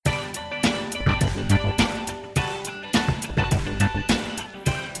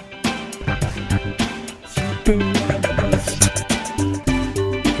Hello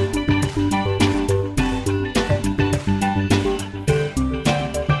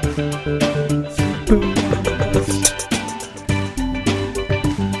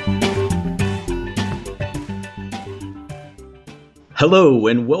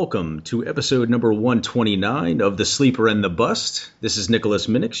and welcome to episode number 129 of The Sleeper and the Bust. This is Nicholas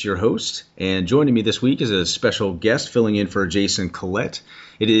Minix, your host, and joining me this week is a special guest filling in for Jason Collette.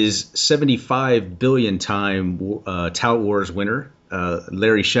 It is 75 billion time Tout Wars winner,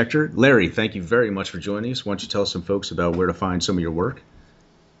 Larry Schechter. Larry, thank you very much for joining us. Why don't you tell some folks about where to find some of your work?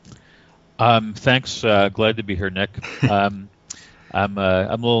 Thanks. Glad to be here, Nick. I'm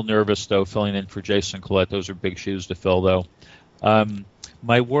a little nervous, though, filling in for Jason Collette. Those are big shoes to fill, though.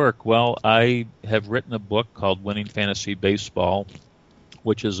 My work, well, I have written a book called Winning Fantasy Baseball,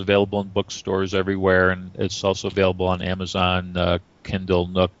 which is available in bookstores everywhere, and it's also available on Amazon, Kindle,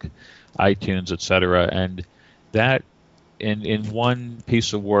 Nook, iTunes, etc. And that, in one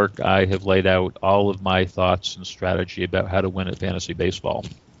piece of work, I have laid out all of my thoughts and strategy about how to win at fantasy baseball.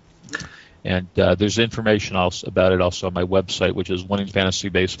 And there's information about it also on my website, which is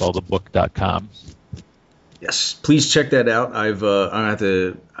winningfantasybaseballthebook.com. Yes, please check that out. I have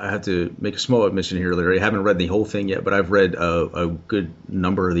to make a small admission here, Larry. I haven't read the whole thing yet, but I've read a good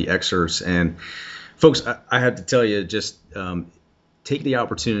number of the excerpts. And folks, I have to tell you, just take the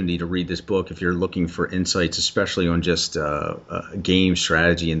opportunity to read this book if you're looking for insights, especially on just game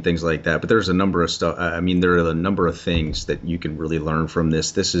strategy and things like that. But there's a number of stuff. I mean, there are a number of things that you can really learn from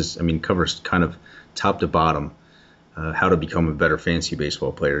this. This is, I mean, covers kind of top to bottom. How to become a better fantasy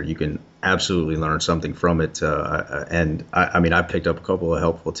baseball player. You can absolutely learn something from it. And I mean, I picked up a couple of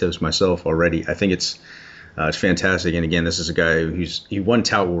helpful tips myself already. I think it's fantastic. And again, this is a guy he won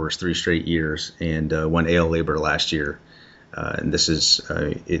Tout Wars 3 straight years and won AL Labor last year. And this is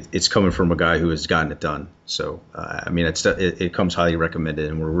it's coming from a guy who has gotten it done. So I mean, it comes highly recommended,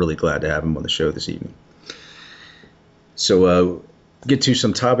 and we're really glad to have him on the show this evening. So get to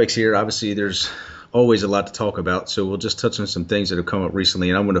some topics here. Obviously, there's always a lot to talk about, so we'll just touch on some things that have come up recently.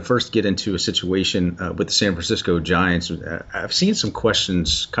 And I'm going to first get into a situation with the San Francisco Giants. I've seen some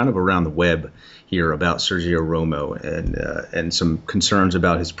questions kind of around the web here about Sergio Romo and some concerns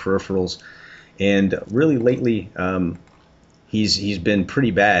about his peripherals. And really lately, he's been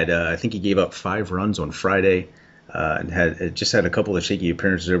pretty bad. I think he gave up 5 runs on Friday and had a couple of shaky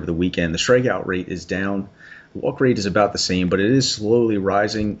appearances over the weekend. The strikeout rate is down. The walk rate is about the same, but it is slowly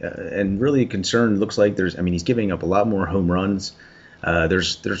rising, and really concern looks like he's giving up a lot more home runs. I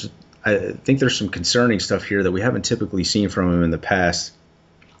think there's some concerning stuff here that we haven't typically seen from him in the past,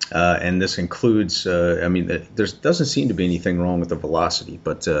 and this includes, there doesn't seem to be anything wrong with the velocity,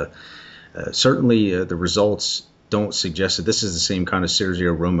 but certainly the results don't suggest that this is the same kind of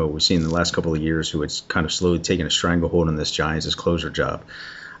Sergio Romo we've seen in the last couple of years, who has kind of slowly taken a stranglehold on this Giants' closer job.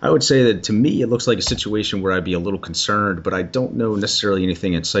 I would say that to me, it looks like a situation where I'd be a little concerned, but I don't know necessarily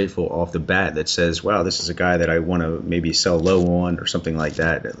anything insightful off the bat that says, wow, this is a guy that I want to maybe sell low on or something like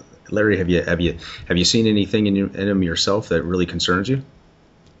that. Larry, have you seen anything in him yourself that really concerns you?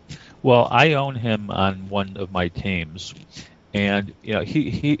 Well, I own him on one of my teams, and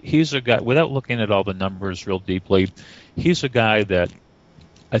he's a guy, without looking at all the numbers real deeply, he's a guy that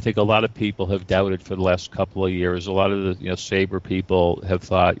I think a lot of people have doubted for the last couple of years. A lot of the Sabre people have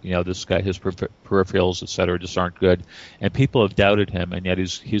thought, this guy, his peripherals, et cetera, just aren't good, and people have doubted him, and yet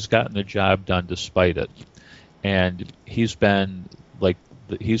he's gotten the job done despite it. And he's been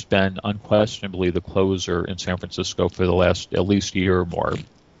unquestionably the closer in San Francisco for the last at least year or more.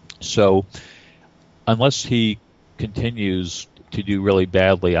 So unless he continues to do really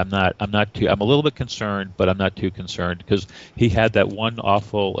badly, I'm a little bit concerned, but I'm not too concerned, because he had that one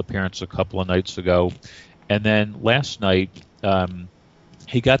awful appearance a couple of nights ago, and then last night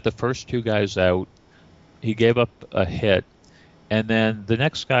he got the first 2 guys out, he gave up a hit, and then the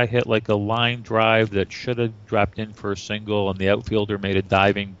next guy hit like a line drive that should have dropped in for a single, and the outfielder made a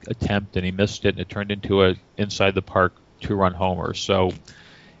diving attempt and he missed it, and it turned into a inside the park 2-run homer. So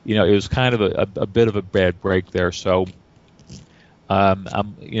it was kind of a bit of a bad break there. So I'm,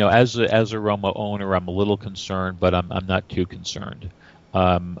 as a Romo owner, I'm a little concerned, but I'm not too concerned.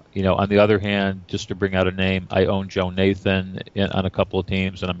 On the other hand, just to bring out a name, I own Joe Nathan on a couple of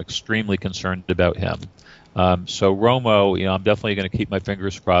teams, and I'm extremely concerned about him. So Romo, I'm definitely going to keep my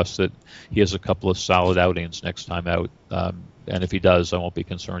fingers crossed that he has a couple of solid outings next time out, and if he does, I won't be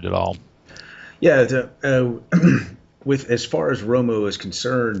concerned at all. Yeah, with as far as Romo is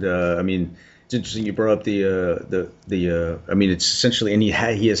concerned, it's interesting you brought up it's essentially, and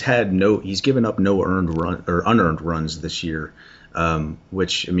he's given up no earned run or unearned runs this year.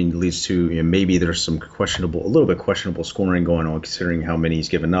 which I mean leads to maybe there's some a little bit questionable scoring going on considering how many he's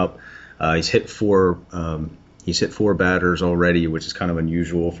given up. He's hit four batters already, which is kind of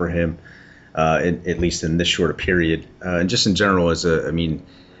unusual for him, at least in this short a period. And just in general,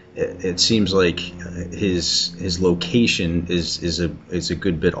 it seems like his location is a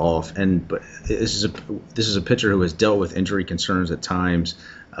good bit off. But this is a pitcher who has dealt with injury concerns at times.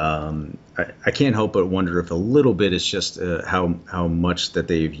 I can't help but wonder if a little bit is just how much that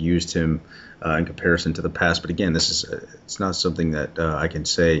they've used him in comparison to the past. But again, it's not something that I can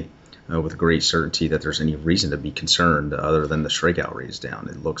say with great certainty that there's any reason to be concerned other than the strikeout rate is down.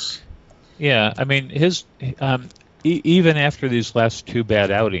 It looks. Yeah, I mean his even after these last two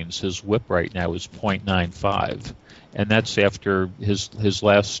bad outings, his WHIP right now is .95, and that's after his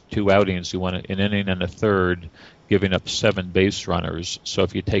last two outings. He won an inning and a third, giving up 7 base runners. So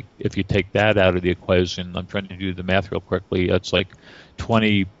if you take that out of the equation, I'm trying to do the math real quickly. That's like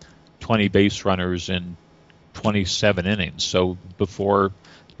 20 base runners in 27 innings. So before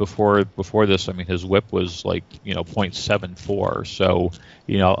this, I mean, his WHIP was like .74. So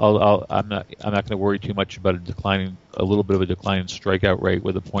I'm not going to worry too much about a little bit of a declining strikeout rate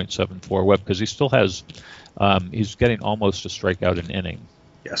with a .74 WHIP because he still has he's getting almost a strikeout an inning.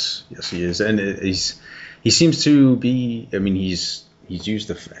 Yes, he is, and he seems to be. I mean, he's used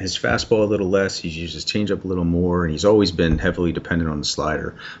his fastball a little less. He's used his changeup a little more, and he's always been heavily dependent on the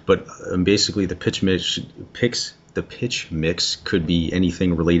slider. But basically, the pitch mix could be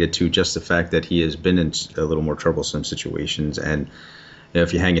anything related to just the fact that he has been in a little more troublesome situations. And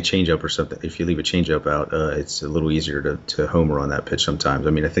if you hang a changeup or something, if you leave a changeup out, it's a little easier to homer on that pitch sometimes. I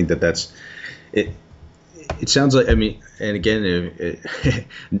mean, I think that's it. It sounds like, I mean, and again,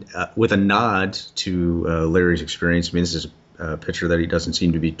 with a nod to Larry's experience, I mean, this is a pitcher that he doesn't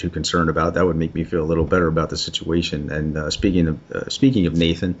seem to be too concerned about. That would make me feel a little better about the situation. And speaking of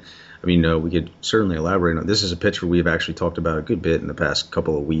Nathan, I mean, we could certainly elaborate on. This is a pitcher we've actually talked about a good bit in the past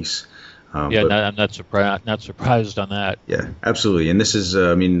couple of weeks. I'm not surprised on that. Yeah, absolutely. And this is,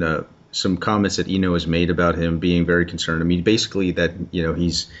 some comments that Eno has made about him being very concerned. I mean, basically that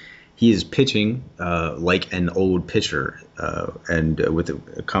he is pitching like an old pitcher, and with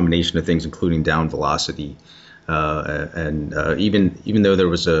a combination of things, including down velocity. Even though there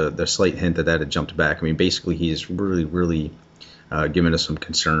was the slight hint that had jumped back, I mean, basically he is really, really given us some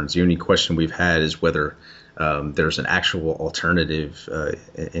concerns. The only question we've had is whether there's an actual alternative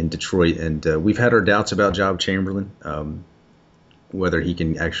in Detroit, and we've had our doubts about Job Chamberlain, whether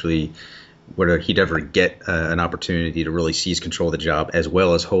he'd ever get an opportunity to really seize control of the job as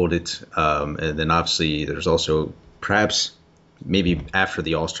well as hold it. And then obviously there's also perhaps maybe after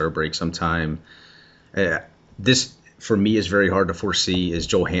the All-Star break sometime. This, for me, is very hard to foresee. Is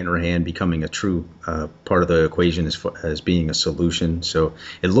Joel Hanrahan becoming a true part of the equation as being a solution? So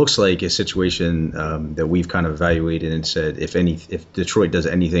it looks like a situation that we've kind of evaluated and said, if Detroit does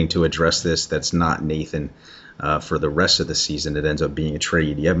anything to address this, that's not Nathan. For the rest of the season, it ends up being a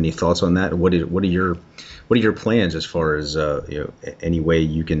trade. Do you have any thoughts on that? What are your plans as far as any way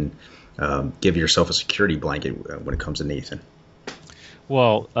you can give yourself a security blanket when it comes to Nathan?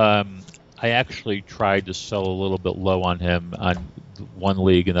 Well, I actually tried to sell a little bit low on him on one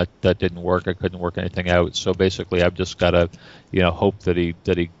league, and that didn't work. I couldn't work anything out. So basically, I've just got to hope that he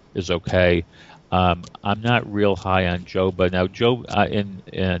is okay. I'm not real high on Joba now.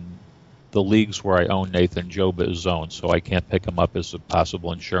 In the leagues where I own Nathan, Joba is zoned, so I can't pick him up as a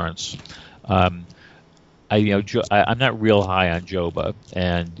possible insurance. I'm not real high on Joba,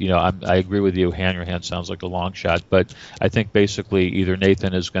 and I agree with you. Hanrahan sounds like a long shot, but I think basically either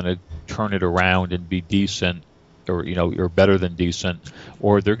Nathan is going to turn it around and be decent, or better than decent,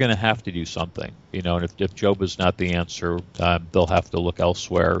 or they're going to have to do something. And if Joba's not the answer, they'll have to look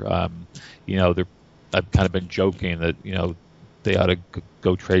elsewhere. I've kind of been joking that they ought to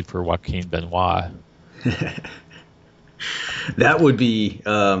go trade for Joaquin Benoit. That would be,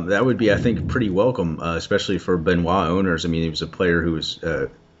 I think, pretty welcome, especially for Benoit owners. I mean, he was a player who was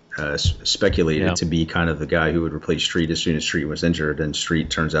speculated to be kind of the guy who would replace Street as soon as Street was injured, and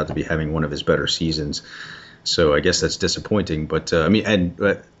Street turns out to be having one of his better seasons. So I guess that's disappointing. But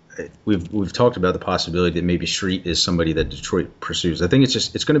we've talked about the possibility that maybe Street is somebody that Detroit pursues. I think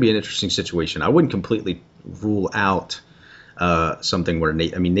it's going to be an interesting situation. I wouldn't completely rule out something where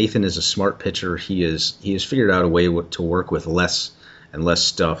Nathan is a smart pitcher. He has figured out a way to work with less and less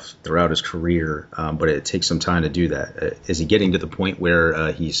stuff throughout his career, but it takes some time to do that. Is he getting to the point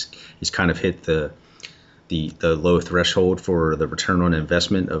where he's kind of hit the low threshold for the return on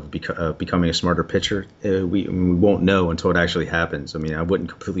investment of becoming a smarter pitcher? We won't know until it actually happens. I mean, I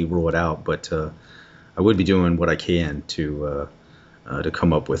wouldn't completely rule it out, but I would be doing what I can to to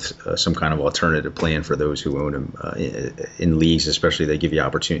come up with some kind of alternative plan for those who own him in leagues, especially they give you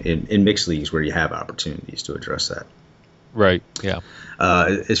opportunity in mixed leagues where you have opportunities to address that. Right. Yeah.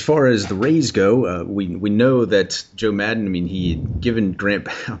 As far as the Rays go, we know that Joe Maddon, I mean, he had given Grant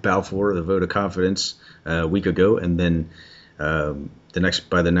Balfour the vote of confidence a week ago, and then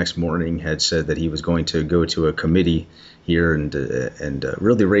by the next morning had said that he was going to go to a committee here, and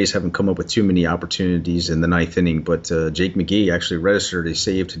really the Rays haven't come up with too many opportunities in the ninth inning. But Jake McGee actually registered a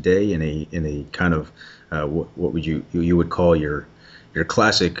save today in a kind of what would you would call your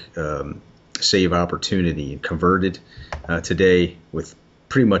classic save opportunity, converted today with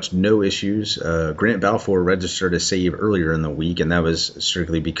pretty much no issues. Grant Balfour registered a save earlier in the week, and that was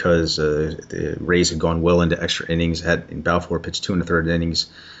strictly because the Rays had gone well into extra innings. And Balfour pitched 2 1/3 innings,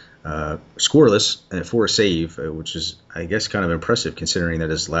 scoreless for a save, which is, I guess, kind of impressive considering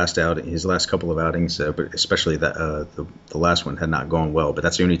that his last couple of outings, but especially that the last one had not gone well. But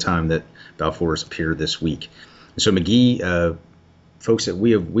that's the only time that Balfour has appeared this week. And so McGee. Folks, that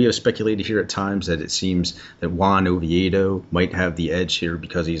we have speculated here at times that it seems that Juan Oviedo might have the edge here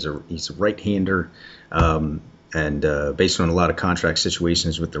because he's a right-hander, and based on a lot of contract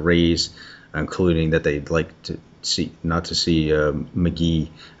situations with the Rays, including that they'd like to see McGee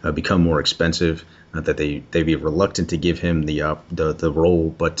become more expensive, that they'd be reluctant to give him the role,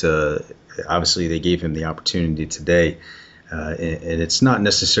 but obviously they gave him the opportunity today. And it's not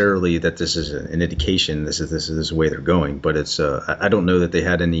necessarily that this is an indication this is the way they're going, but it's I don't know that they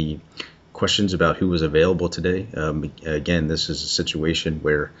had any questions about who was available today. Again, this is a situation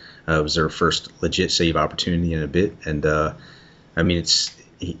where it was their first legit save opportunity in a bit, and I mean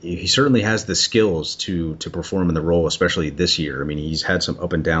he certainly has the skills to perform in the role, especially this year. I mean, he's had some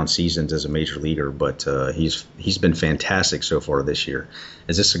up and down seasons as a major leaguer, but he's been fantastic so far this year.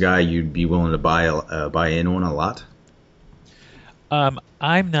 Is this a guy you'd be willing to buy in on a lot?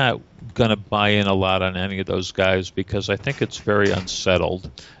 I'm not going to buy in a lot on any of those guys because I think it's very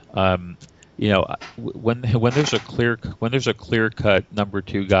unsettled. When there's a clear cut number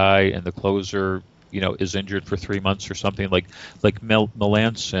 2 guy and the closer is injured for 3 months or something like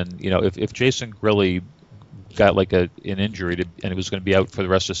Melancon, if Jason Grilli got like an injury and he was going to be out for the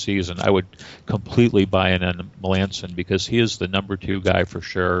rest of the season, I would completely buy in on Melancon because he is the number 2 guy for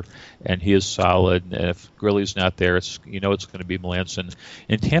sure, and he is solid. And if Grilli's not there, it's going to be Melancon.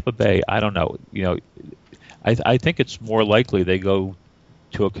 In Tampa Bay, I don't know. I think it's more likely they go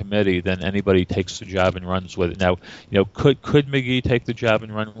to a committee than anybody takes the job and runs with it. Now, could McGee take the job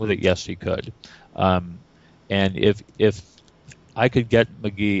and run with it? Yes, he could. And if I could get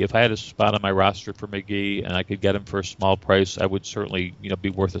McGee, if I had a spot on my roster for McGee and I could get him for a small price, I would certainly, be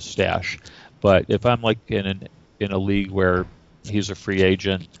worth a stash. But if I'm like in a league where he's a free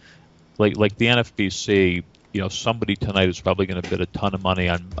agent, like the NFBC, somebody tonight is probably going to bid a ton of money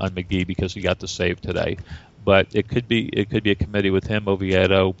on McGee because he got the save today. But it could be a committee with him,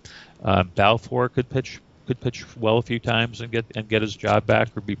 Oviedo. Balfour could pitch well a few times and get his job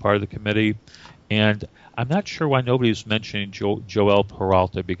back or be part of the committee. And I'm not sure why nobody's mentioning Joel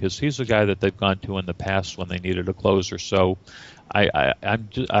Peralta because he's a guy that they've gone to in the past when they needed a closer. So I'm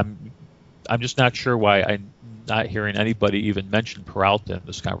just not sure why I'm not hearing anybody even mention Peralta in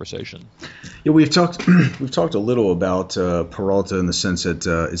this conversation. Yeah, we've talked a little about Peralta in the sense that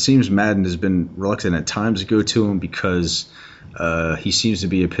it seems Maddon has been reluctant at times to go to him because he seems to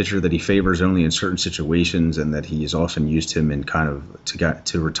be a pitcher that he favors only in certain situations, and that he has often used him in kind of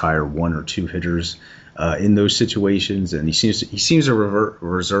to retire 1 or 2 hitters in those situations, and he seems to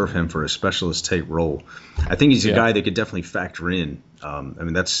reserve him for a specialist type role. I think he's a guy that could definitely factor in. I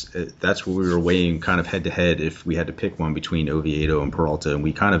mean, that's what we were weighing kind of head to head if we had to pick one between Oviedo and Peralta, and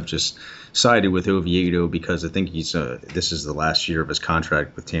we kind of just sided with Oviedo because I think this is the last year of his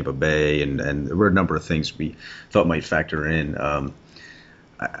contract with Tampa Bay, and there were a number of things we thought might factor in.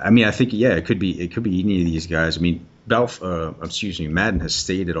 I mean, I think it could be any of these guys. I mean, Maddon has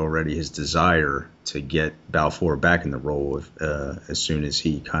stated already his desire to get Balfour back in the role as soon as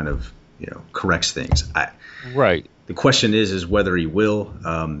he kind of corrects things. Right. The question is whether he will.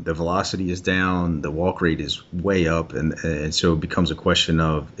 The velocity is down, the walk rate is way up, and so it becomes a question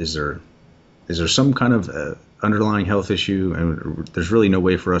of is there some kind of underlying health issue? And there's really no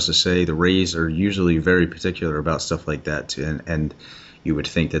way for us to say. The Rays are usually very particular about stuff like that, and you would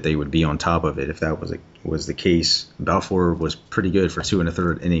think that they would be on top of it if that was the case. Balfour was pretty good for 2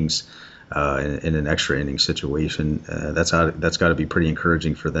 1/3 innings in an extra inning situation. That's got to be pretty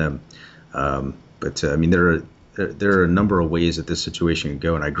encouraging for them. But I mean, there are a number of ways that this situation can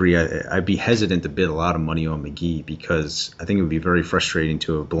go, and I agree. I'd be hesitant to bid a lot of money on McGee because I think it would be very frustrating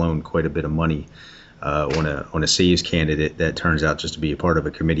to have blown quite a bit of money on a saves candidate that turns out just to be a part of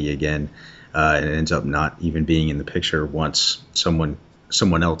a committee again, and it ends up not even being in the picture once someone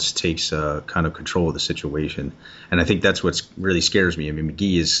else takes kind of control of the situation. And I think that's what really scares me. I mean,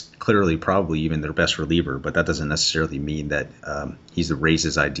 McGee is clearly probably even their best reliever, but that doesn't necessarily mean that he's the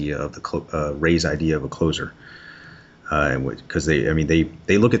Rays' idea of a closer. Because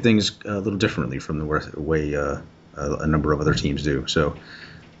they look at things a little differently from the way a number of other teams do. So,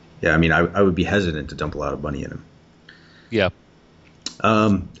 yeah, I mean, I would be hesitant to dump a lot of money in him. Yeah.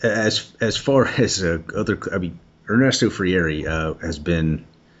 As far as Ernesto Frieri has been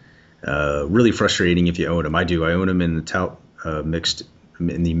really frustrating if you own him. I own him in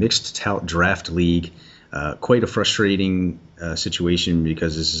the mixed tout draft league. Quite a frustrating situation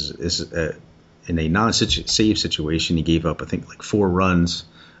because this is in a non-save situation. He gave up, I think, like 4 runs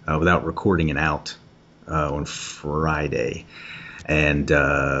without recording an out on Friday, and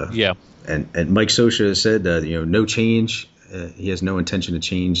Mike Scioscia said no change. He has no intention to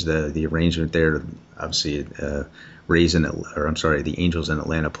change the arrangement there. Obviously, the Angels in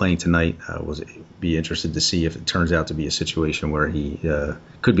Atlanta playing tonight. Be interested to see if it turns out to be a situation where he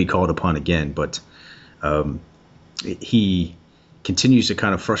could be called upon again. But he continues to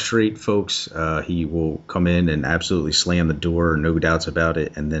kind of frustrate folks. He will come in and absolutely slam the door, no doubts about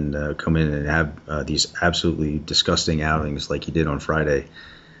it, and then come in and have these absolutely disgusting outings like he did on Friday.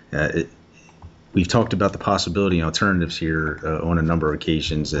 We've talked about the possibility and alternatives here on a number of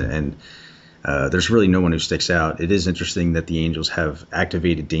occasions, and there's really no one who sticks out. It is interesting that the Angels have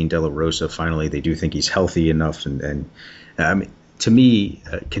activated Dane De La Rosa. Finally, they do think he's healthy enough, and I mean, to me,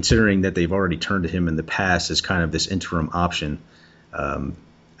 considering that they've already turned to him in the past as kind of this interim option,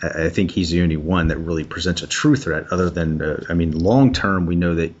 I think he's the only one that really presents a true threat. Other than, long term, we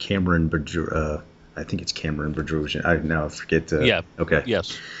know that Cameron Bedrosian. I think it's Cameron Bedrosian. I forget. Yeah. Okay.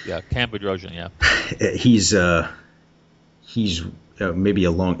 Yes. Yeah. Cam Bedrosian. Yeah. He's he's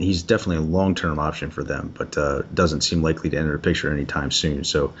definitely a long-term option for them, but doesn't seem likely to enter the picture anytime soon.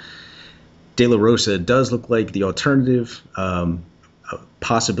 So De La Rosa does look like the alternative,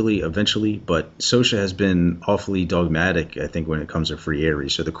 possibly eventually, but Scioscia has been awfully dogmatic, I think, when it comes to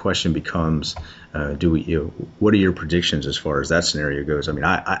Frieri. So the question becomes, what are your predictions as far as that scenario goes? I mean,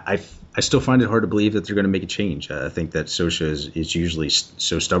 I still find it hard to believe that they're going to make a change. I think that Scioscia is usually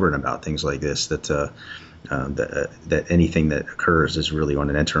so stubborn about things like this that anything that occurs is really on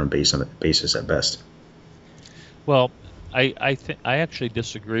an interim basis at best. Well, I actually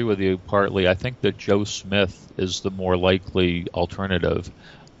disagree with you partly. I think that Joe Smith is the more likely alternative,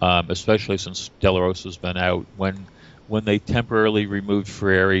 especially since De La Rosa's been out. When they temporarily removed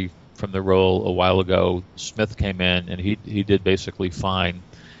Frieri from the role a while ago, Smith came in and he did basically fine.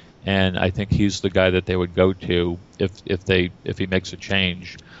 And I think he's the guy that they would go to if he makes a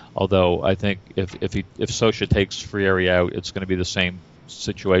change. Although I think if Scioscia takes Frieri out, it's going to be the same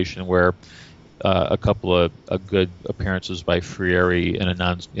situation where a couple of good appearances by Frieri in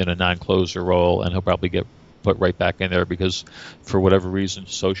a non-closer role, and he'll probably get put right back in there because for whatever reason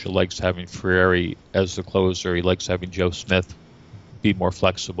Scioscia likes having Frieri as the closer. He likes having Joe Smith be more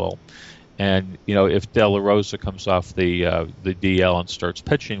flexible. And if De La Rosa comes off the DL and starts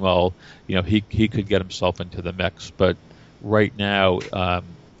pitching well, he could get himself into the mix. But right now,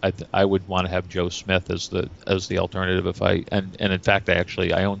 I would want to have Joe Smith as the alternative and in fact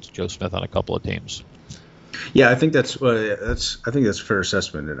I own Joe Smith on a couple of teams. Yeah, I think that's a fair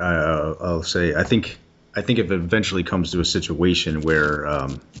assessment. And I'll say I think if it eventually comes to a situation where I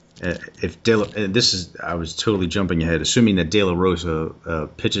was totally jumping ahead, assuming that De La Rosa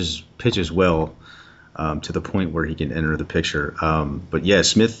pitches well to the point where he can enter the picture. But yeah,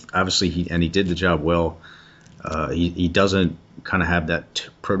 Smith obviously he did the job well. He doesn't kind of have that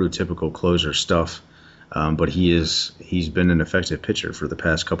prototypical closer stuff, but he's been an effective pitcher for the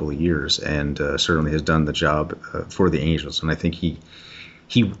past couple of years and certainly has done the job for the Angels. And I think he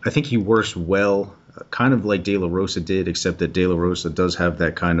works well, kind of like De La Rosa did, except that De La Rosa does have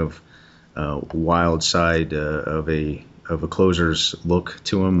that kind of wild side of a closer's look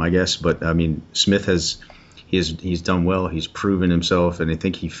to him, I guess. But I mean, Smith he's done well. He's proven himself, and I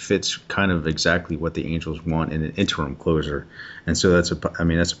think he fits kind of exactly what the Angels want in an interim closer. And so that's a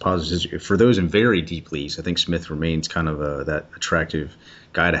positive for those in very deep leagues. I think Smith remains kind of that attractive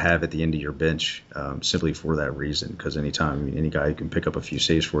guy to have at the end of your bench, simply for that reason. Because any guy who can pick up a few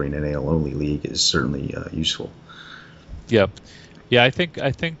saves for you in an AL only league is certainly useful. Yeah, I think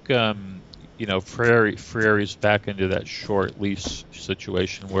Frieri's back into that short lease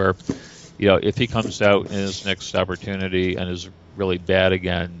situation where, if he comes out in his next opportunity and is really bad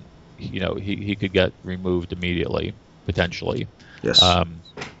again, he could get removed immediately, potentially. Yes.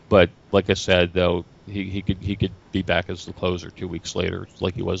 But like I said, though, he could be back as the closer 2 weeks later,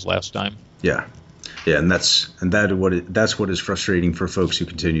 like he was last time. Yeah. Yeah, and that's what is frustrating for folks who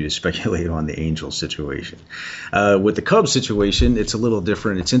continue to speculate on the Angels situation. With the Cubs situation, it's a little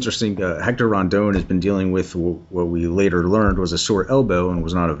different. It's interesting. Hector Rondon has been dealing with what we later learned was a sore elbow and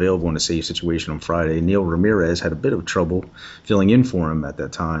was not available in a save situation on Friday. Neil Ramirez had a bit of trouble filling in for him at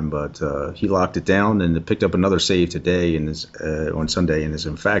that time, but he locked it down and picked up another save today and on Sunday. And is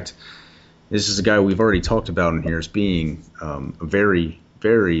in fact, this is a guy we've already talked about in here as being a very,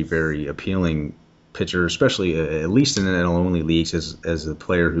 very, very appealing pitcher, especially at least in the NL only leagues, as a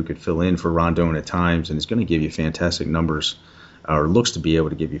player who could fill in for Rondon at times, and is going to give you fantastic numbers, or looks to be able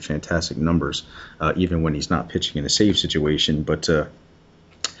to give you fantastic numbers, even when he's not pitching in a save situation. But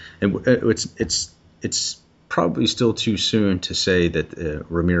it's probably still too soon to say that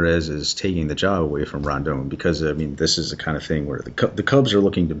Ramirez is taking the job away from Rondon, because I mean this is the kind of thing where the Cubs are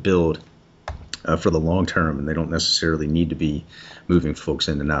looking to build for the long term, and they don't necessarily need to be moving folks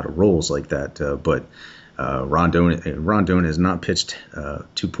in and out of roles like that. But Rondon has not pitched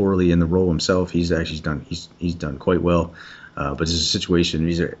too poorly in the role himself. He's actually he's done quite well. But this is a situation.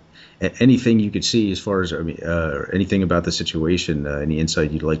 These are anything you could see as far as anything about the situation, any insight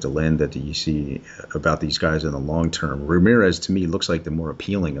you'd like to lend that you see about these guys in the long term. Ramirez to me looks like the more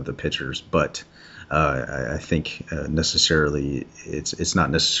appealing of the pitchers, but I think necessarily it's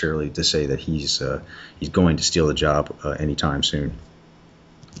not necessarily to say that he's going to steal the job anytime soon.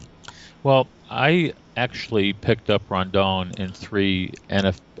 Well, I actually picked up Rondon in three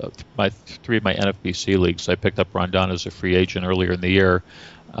of my NFBC leagues. I picked up Rondon as a free agent earlier in the year,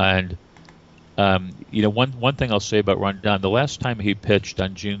 and one thing I'll say about Rondon, the last time he pitched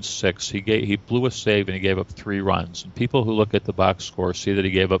on June 6th, he blew a save and he gave up 3 runs. And people who look at the box score see that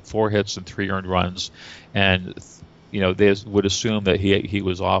he gave up 4 hits and 3 earned runs, and they would assume that he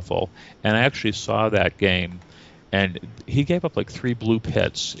was awful. And I actually saw that game, and he gave up like 3 bloop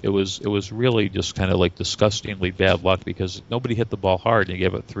hits. It was really just kind of like disgustingly bad luck, because nobody hit the ball hard and he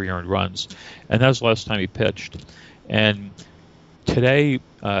gave up 3 earned runs. And that was the last time he pitched. And today,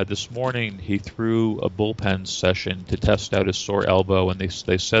 this morning, he threw a bullpen session to test out his sore elbow, and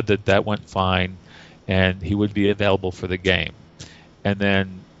they said that went fine, and he would be available for the game. And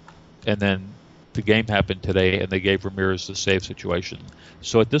then the game happened today, and they gave Ramirez the save situation.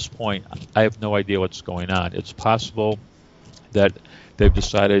 So at this point, I have no idea what's going on. It's possible that they've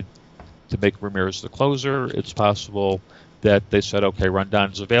decided to make Ramirez the closer. It's possible that they said, okay,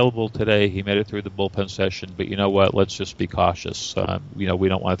 Rondon's available today. He made it through the bullpen session, but you know what? Let's just be cautious. We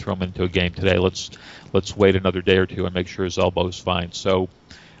don't want to throw him into a game today. Let's wait another day or two and make sure his elbow's fine. So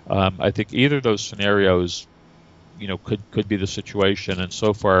I think either of those scenarios, could be the situation. And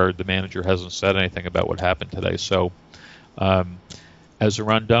so far, the manager hasn't said anything about what happened today. So as a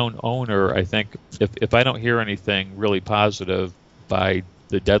Rondon owner, I think if I don't hear anything really positive by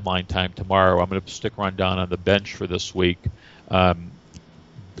the deadline time tomorrow, I'm going to stick Rondon on the bench for this week, and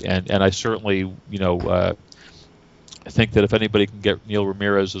I certainly think that if anybody can get Neil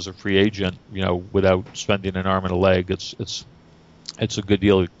Ramirez as a free agent, without spending an arm and a leg, it's a good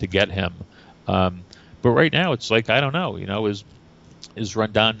deal to get him. But right now, it's like I don't know. Is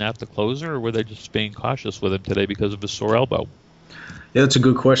Rondon not the closer, or were they just being cautious with him today because of his sore elbow? Yeah, that's a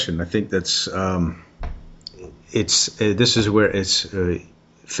good question. I think that's this is where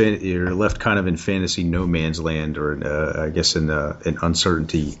you're left kind of in fantasy no man's land, or I guess in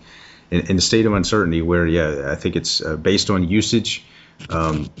uncertainty, in a state of uncertainty where, I think it's based on usage.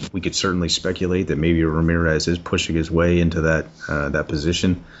 We could certainly speculate that maybe Ramirez is pushing his way into that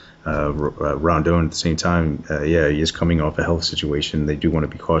position. Rondon at the same time, he is coming off a health situation. They do want to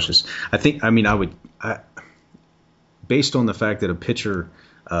be cautious. Based on the fact that a pitcher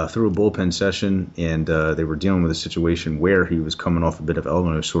through a bullpen session, and they were dealing with a situation where he was coming off a bit of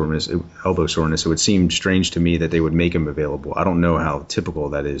elbow soreness, it would seem strange to me that they would make him available. I don't know how typical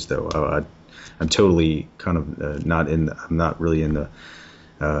that is, though. I'm totally kind of I'm not really in the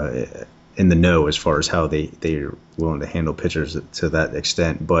know as far as how they're willing to handle pitchers to that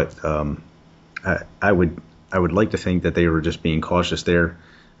extent. But I would like to think that they were just being cautious there.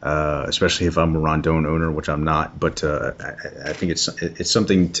 Especially if I'm a Rondon owner, which I'm not, but I think it's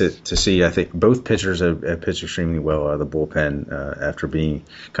something to see. I think both pitchers have pitched extremely well out of the bullpen after being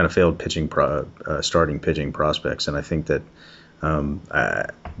kind of failed starting pitching prospects, and I think that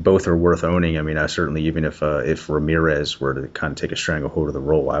both are worth owning. I mean, I certainly, even if Ramirez were to kind of take a stranglehold of the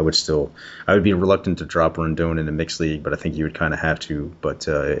role, I would be reluctant to drop Rondon in a mixed league, but I think you would kind of have to. But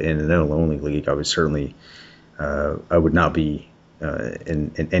in an NL only league, I would certainly I would not be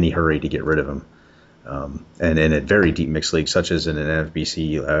in any hurry to get rid of him. And in a very deep mixed league, such as in an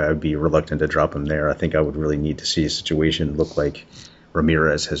NFBC, I would be reluctant to drop him there. I think I would really need to see a situation look like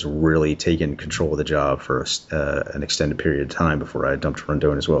Ramirez has really taken control of the job for an extended period of time before I dumped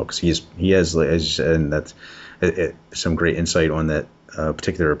Rondon as well, because he has, and that's some great insight on that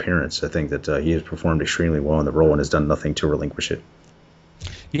particular appearance. I think that he has performed extremely well in the role and has done nothing to relinquish it.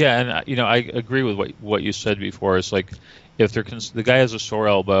 Yeah, and I agree with what you said before. It's like if the guy has a sore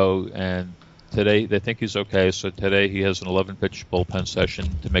elbow and today they think he's okay, so today he has an 11-pitch bullpen session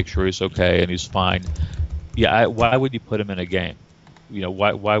to make sure he's okay and he's fine. Yeah, why would you put him in a game?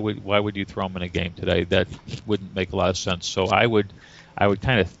 Why would you throw him in a game today? That wouldn't make a lot of sense. So I would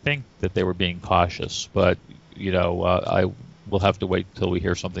kind of think that they were being cautious, but I will have to wait until we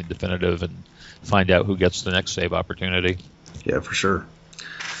hear something definitive and find out who gets the next save opportunity. Yeah, for sure.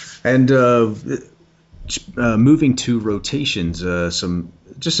 And moving to rotations,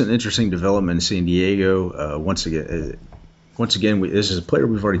 just an interesting development in San Diego. Once again, this is a player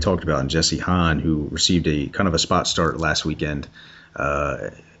we've already talked about, Jesse Hahn, who received a kind of a spot start last weekend,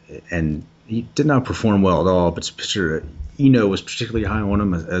 and he did not perform well at all. But pitcher Eno was particularly high on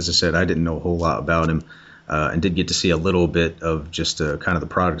him. As I said, I didn't know a whole lot about him, and did get to see a little bit of just kind of the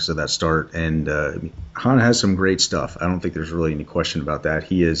products of that start. And Hahn has some great stuff. I don't think there's really any question about that.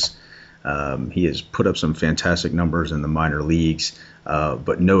 He has put up some fantastic numbers in the minor leagues,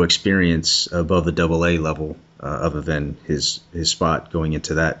 but no experience above the AA level, other than his spot going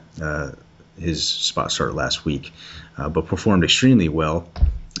into that his spot start last week, but performed extremely well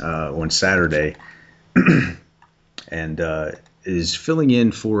on Saturday, and is filling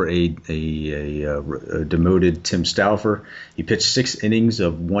in for a demoted Tim Stauffer. He pitched 6 innings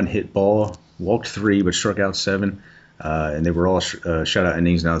of 1-hit ball, walked 3, but struck out 7. And they were all shutout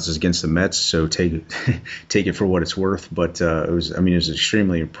innings. Now this is against the Mets, so take it for what it's worth. But it was an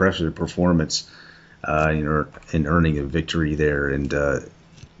extremely impressive performance in earning a victory there. And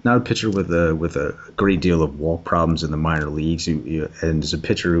not a pitcher with a great deal of walk problems in the minor leagues, and is a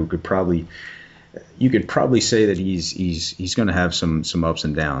pitcher who you could probably say that he's going to have some ups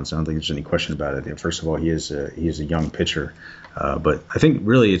and downs. I don't think there's any question about it. First of all, he is a young pitcher, but I think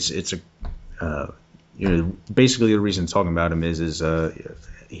really it's basically the reason talking about him is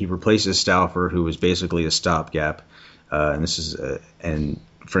he replaces Stauffer, who was basically a stopgap, and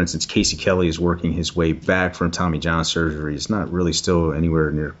for instance, Casey Kelly is working his way back from Tommy John surgery. He's not really still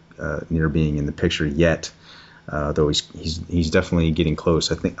anywhere near being in the picture yet, though he's definitely getting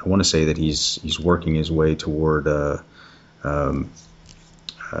close. I want to say that he's working his way toward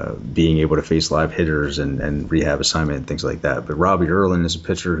being able to face live hitters and rehab assignment and things like that. But Robbie Erlin is a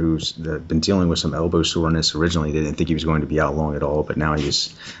pitcher who's been dealing with some elbow soreness. Originally, they didn't think he was going to be out long at all, but now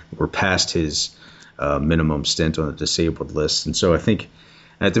we're past his minimum stint on the disabled list. And so I think,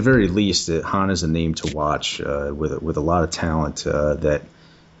 at the very least, that Hahn is a name to watch with a lot of talent that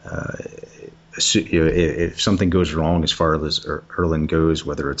if something goes wrong as far as Erlin goes,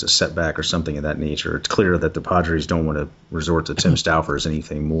 whether it's a setback or something of that nature, it's clear that the Padres don't want to resort to Tim Stauffer as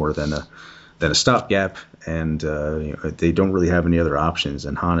anything more than a stopgap, and they don't really have any other options.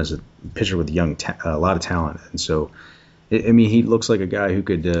 And Hahn is a pitcher with a lot of talent, and so he looks like a guy who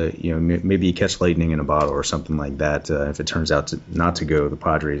could maybe catch lightning in a bottle or something like that. If it turns out not to go the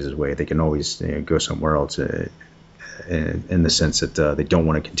Padres' way, they can always go somewhere else. In the sense that they don't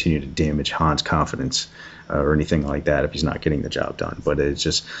want to continue to damage Hahn's confidence or anything like that if he's not getting the job done. But I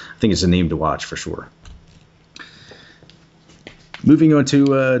think it's a name to watch for sure. Moving on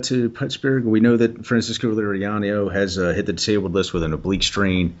to Pittsburgh, we know that Francisco Liriano has hit the disabled list with an oblique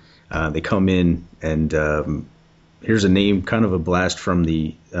strain. They come in, and here's a name, kind of a blast from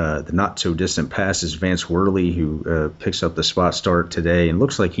the not so distant past, is Vance Worley, who picks up the spot start today, and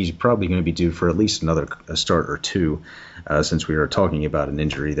looks like he's probably going to be due for at least another start or two, since we are talking about an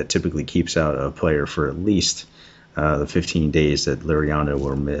injury that typically keeps out a player for at least the 15 days that Liriano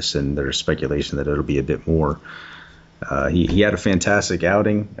will miss, and there's speculation that it'll be a bit more. He had a fantastic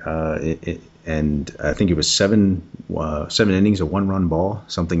outing, and I think it was seven innings, a 1-run ball,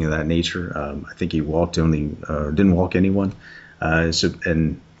 something of that nature. I think he didn't walk anyone.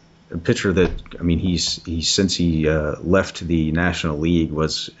 And a pitcher that, he's since he left the National League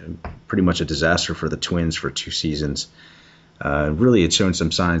was pretty much a disaster for the Twins for 2 seasons. Really, it's shown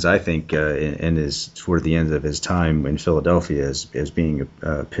some signs, I think, and is toward the end of his time in Philadelphia as being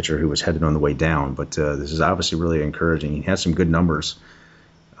a pitcher who was headed on the way down. But this is obviously really encouraging. He has some good numbers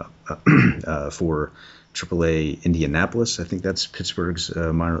for AAA Indianapolis. I think that's Pittsburgh's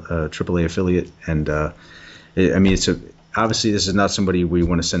AAA affiliate. And it's obviously this is not somebody we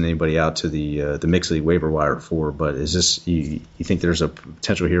want to send anybody out to the mixed league waiver wire for, but is this you think there's a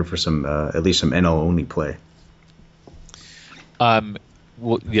potential here for some at least some NL only play?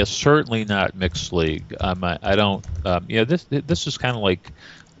 Well, yes, certainly not mixed league. I don't. This is kind of like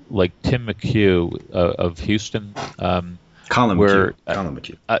Tim McHugh of Houston. Colin where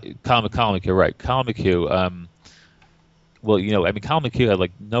McHugh. Colin McHugh, right? Colin McHugh. Well, Colin McHugh had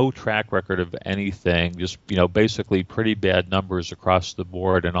like no track record of anything, just basically pretty bad numbers across the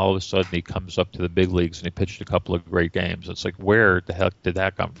board, and all of a sudden he comes up to the big leagues and he pitched a couple of great games. It's like, where the heck did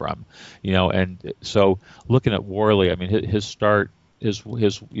that come from? And so looking at Worley, I mean, his start. His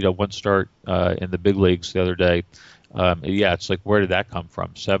one start in the big leagues the other day, it's like, where did that come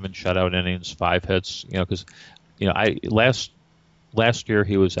from? 7 shutout innings, 5 hits. Because last year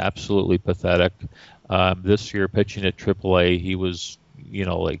he was absolutely pathetic. This year pitching at AAA, he was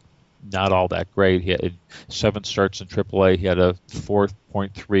like not all that great. He had 7 starts in AAA. He had a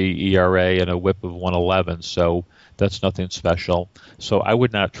 4.3 ERA and a WHIP of 111. So that's nothing special. So I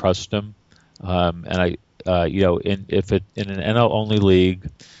would not trust him. In an NL only league,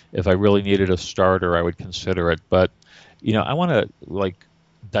 if I really needed a starter, I would consider it. But I want to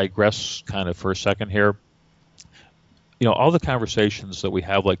digress kind of for a second here. All the conversations that we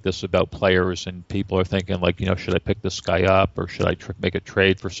have like this about players, and people are thinking should I pick this guy up, or should I make a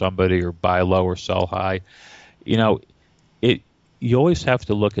trade for somebody, or buy low or sell high? You always have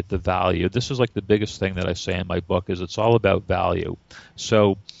to look at the value. This is like the biggest thing that I say in my book is it's all about value.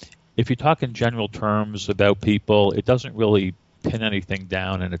 So if you talk in general terms about people, it doesn't really pin anything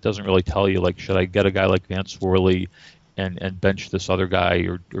down, and it doesn't really tell you like, should I get a guy like Vance Worley and bench this other guy,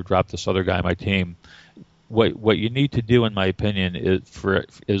 or drop this other guy on my team. What you need to do, in my opinion,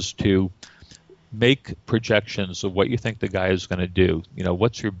 is to make projections of what you think the guy is going to do.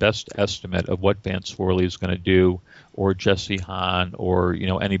 What's your best estimate of what Vance Worley is going to do, or Jesse Hahn, or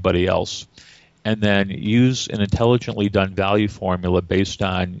anybody else, and then use an intelligently done value formula based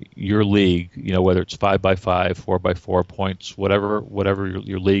on your league. Whether it's 5x5, 4x4 points, whatever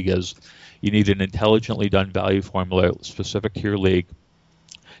your league is, you need an intelligently done value formula specific to your league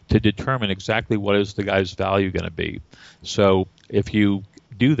to determine exactly what is the guy's value going to be. So if you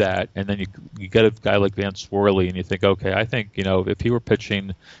do that, and then you get a guy like Vance Worley, and you think, okay, I think if he were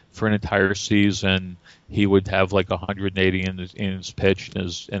pitching for an entire season, he would have like 180 in his pitch,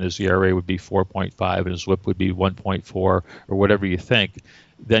 and his ERA would be 4.5, and his WHIP would be 1.4, or whatever you think.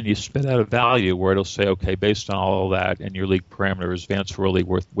 Then you spit out a value where it'll say, okay, based on all of that and your league parameters, Vance Worley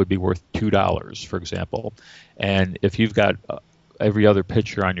would be worth $2, for example. And if you've got every other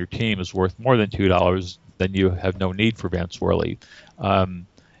pitcher on your team is worth more than $2, then you have no need for Vance Worley. And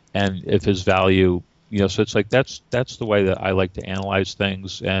if his value, so it's like that's the way that I like to analyze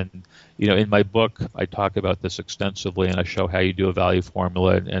things. And in my book, I talk about this extensively, and I show how you do a value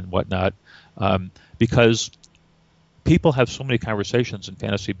formula and whatnot, because people have so many conversations in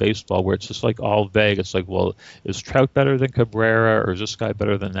fantasy baseball where it's just like all vague. It's like, well, is Trout better than Cabrera, or is this guy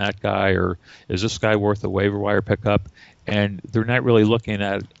better than that guy, or is this guy worth a waiver wire pickup? And they're not really looking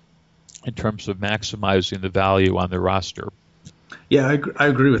at it in terms of maximizing the value on their roster. Yeah, I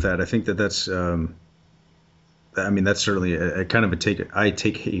agree with that. I think that's that's certainly a kind of I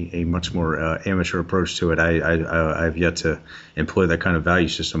take a much more amateur approach to it. I've yet to employ that kind of value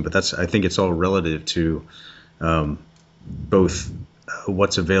system, but I think it's all relative to both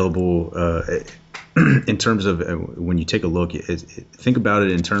what's available in terms of when you take a look. Think about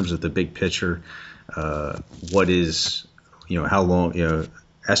it in terms of the big picture. What is how long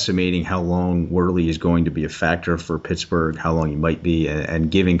estimating how long Worley is going to be a factor for Pittsburgh, how long he might be, and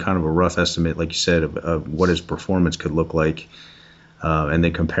giving kind of a rough estimate, like you said, of what his performance could look like, and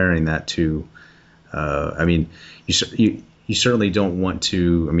then comparing that to, you certainly don't want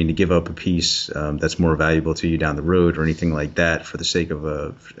to, to give up a piece that's more valuable to you down the road or anything like that for the sake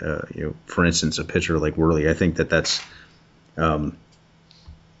of for instance, a pitcher like Worley. I think that's.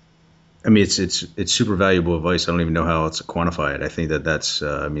 It's super valuable advice. I don't even know how else to quantify it. I think that's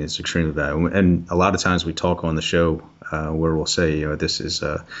it's extremely valuable. And a lot of times we talk on the show where we'll say, this is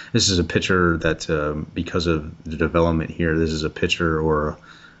a pitcher that because of the development here, this is a pitcher or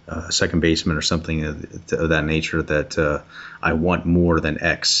a second baseman or something of that nature that I want more than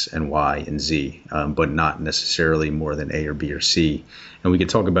X and Y and Z, but not necessarily more than A or B or C. And we could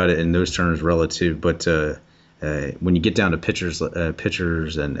talk about it in those terms relative, but when you get down to pitchers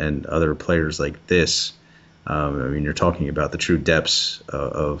and other players like this, you're talking about the true depths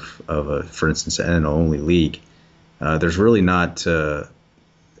of for instance, an NL only league. There's really not.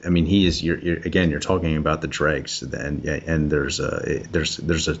 He is. You're talking about the dregs, and there's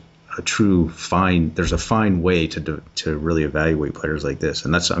a a true fine. There's a fine way to really evaluate players like this,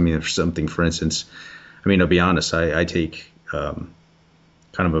 and that's, I mean, if something, for instance, I mean, I'll be honest, I take kind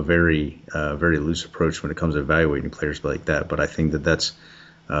of a very loose approach when it comes to evaluating players like that. But I think that's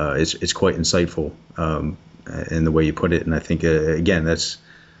it's quite insightful in the way you put it, and I think again that's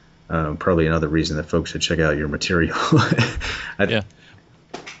probably another reason that folks should check out your material. Yeah.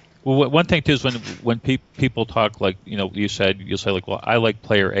 Well, one thing too is when people talk, like, you know, you'll say like, well, I like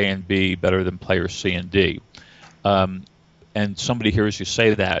player A and B better than player C and D, and somebody hears you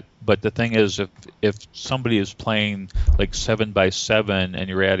say that. But the thing is, if somebody is playing like 7x7 and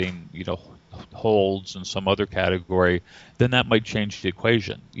you're adding, you know, holds and some other category, then that might change the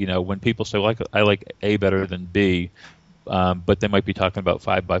equation. You know, when people say, well, I like A better than B, but they might be talking about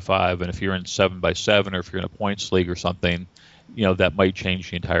 5x5, and if you're in 7x7 or if you're in a points league or something, you know, that might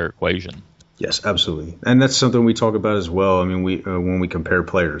change the entire equation. Yes, absolutely, and that's something we talk about as well. I mean, we when we compare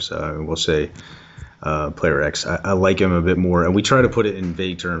players, we'll say player X, I like him a bit more, and we try to put it in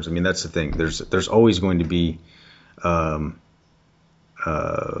vague terms. I mean, that's the thing. There's always going to be there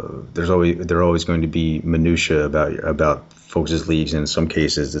are always going to be minutia about folks' leagues, and in some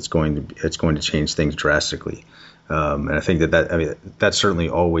cases, it's going to change things drastically. And I think that's certainly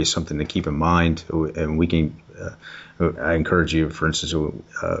always something to keep in mind, and we can. I encourage you, for instance, to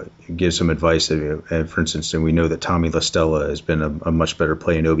give some advice. For instance, and we know that Tommy LaStella has been a much better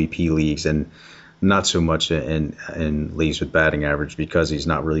play in OBP leagues and not so much in leagues with batting average, because he's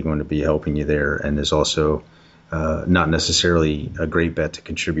not really going to be helping you there, and is also not necessarily a great bet to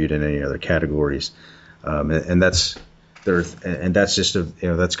contribute in any other categories. And that's just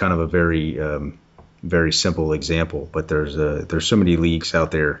that's kind of a very simple example. But there's so many leagues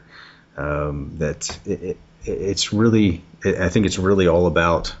out there that it's really, I think it's really all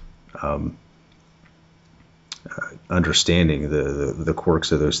about understanding the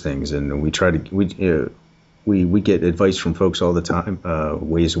quirks of those things, and we try to we get advice from folks all the time,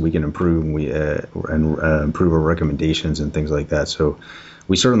 ways that we can improve, and improve our recommendations and things like that. So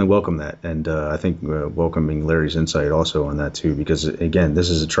we certainly welcome that, and I think welcoming Larry's insight also on that too, because again, this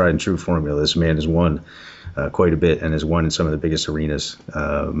is a tried and true formula. This man has won quite a bit and has won in some of the biggest arenas.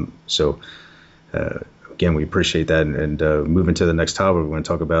 Again, we appreciate that, and moving to the next topic we're going to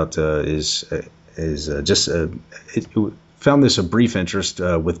talk about found this a brief interest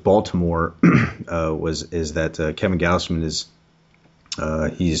with Baltimore is that Kevin Gausman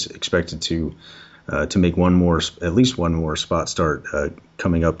he's expected to make at least one more spot start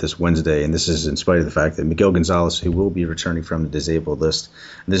coming up this Wednesday, and this is in spite of the fact that Miguel Gonzalez, who will be returning from the disabled list,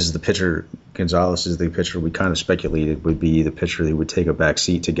 and this is the pitcher. Gonzalez is the pitcher we kind of speculated would be the pitcher that would take a back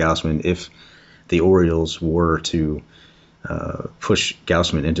seat to Gausman if the Orioles were to push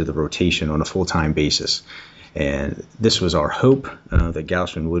Gausman into the rotation on a full-time basis. And this was our hope that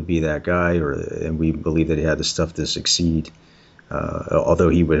Gausman would be that guy, and we believe that he had the stuff to succeed. Although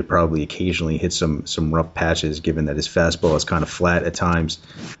he would probably occasionally hit some rough patches, given that his fastball is kind of flat at times.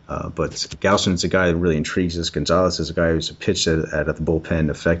 But Gausman's a guy that really intrigues us. Gonzalez is a guy who's pitched out of the bullpen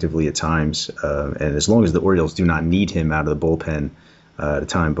effectively at times. And as long as the Orioles do not need him out of the bullpen at a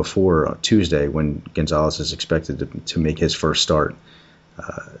time before Tuesday, when Gonzalez is expected to make his first start,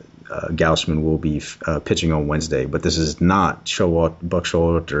 Gausman will be pitching on Wednesday. But this is not Buck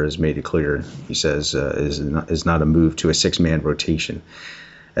Showalter has made it clear. He says is not a move to a 6-man rotation.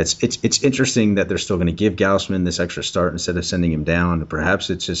 It's interesting that they're still going to give Gausman this extra start instead of sending him down.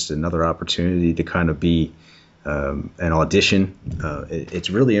 Perhaps it's just another opportunity to kind of be an audition. It's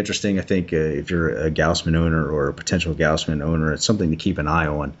really interesting. I think if you're a Gausman owner or a potential Gausman owner, it's something to keep an eye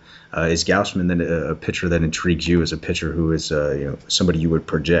on. Is Gausman then a pitcher that intrigues you as a pitcher who is somebody you would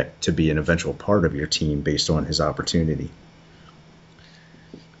project to be an eventual part of your team based on his opportunity?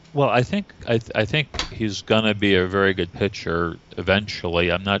 Well, I think he's going to be a very good pitcher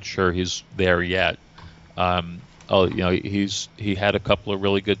eventually. I'm not sure he's there yet. He had a couple of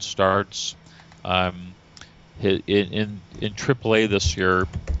really good starts. In AAA this year,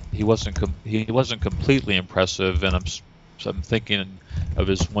 he wasn't completely impressive, and I'm thinking of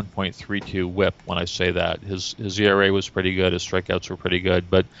his 1.32 WHIP when I say that. His ERA was pretty good, his strikeouts were pretty good,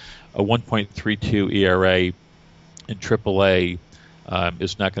 but a 1.32 ERA in AAA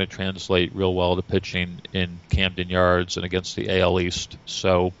is not going to translate real well to pitching in Camden Yards and against the AL East.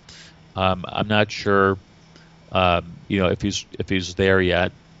 So I'm not sure, if he's there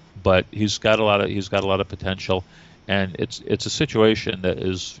yet. But he's got a lot of potential, and it's a situation that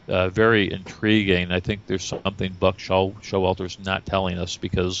is very intriguing. I think there's something Buck Showalter's not telling us,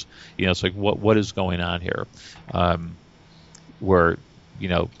 because it's like what is going on here, where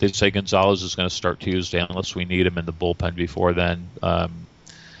they say Gonzalez is going to start Tuesday unless we need him in the bullpen before then,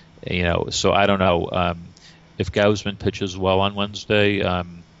 So I don't know if Gausman pitches well on Wednesday.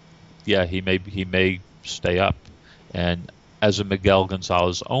 Yeah, he may stay up. And as a Miguel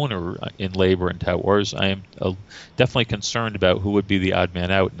Gonzalez owner in Labor and Tout Wars, I am definitely concerned about who would be the odd man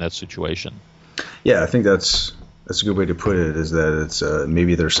out in that situation. Yeah, I think that's a good way to put it. Is that it's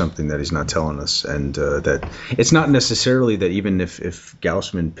maybe there's something that he's not telling us, and that it's not necessarily that even if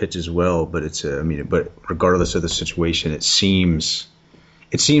Gausman pitches well, but but regardless of the situation, it seems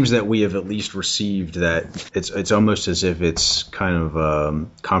that we have at least received that it's almost as if it's kind of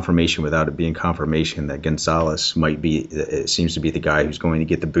confirmation without it being confirmation that Gonzalez might be. It seems to be the guy who's going to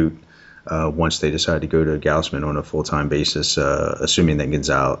get the boot once they decide to go to Gausman on a full-time basis, assuming that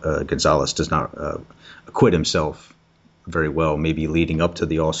Gonzalez does not acquit himself very well, maybe leading up to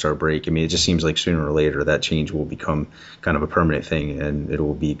the All-Star break. I mean, it just seems like sooner or later that change will become kind of a permanent thing, and it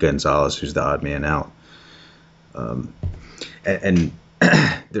will be Gonzalez who's the odd man out. And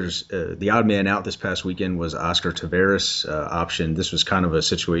there's the odd man out this past weekend was Oscar Taveras option. This was kind of a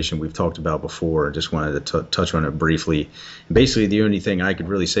situation we've talked about before. I just wanted to touch on it briefly. And basically, the only thing I could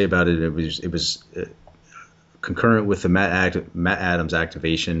really say about it was concurrent with the Matt Adams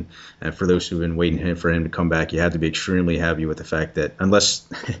activation. And for those who've been waiting for him to come back, you have to be extremely happy with the fact that unless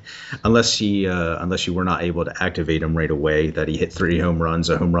you were not able to activate him right away, that he hit 3 home runs,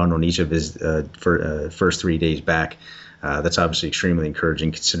 a home run on each of his first 3 days back. That's obviously extremely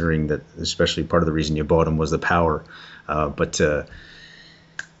encouraging, considering that especially part of the reason you bought him was the power. But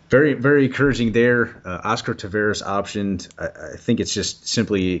very, very encouraging there. Oscar Taveras optioned. I think it's just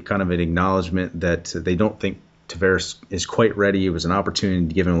simply kind of an acknowledgement that they don't think Taveras is quite ready. It was an opportunity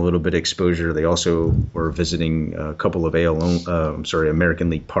to give him a little bit of exposure. They also were visiting a couple of American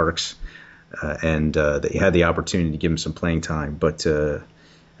League parks, and they had the opportunity to give him some playing time. But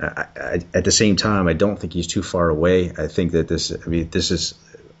at the same time, I don't think he's too far away. I think that this is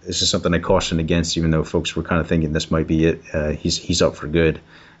something I caution against, even though folks were kind of thinking this might be it. He's up for good.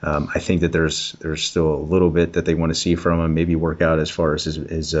 I think that there's still a little bit that they want to see from him, maybe work out as far as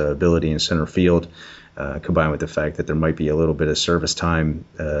his ability in center field, combined with the fact that there might be a little bit of service time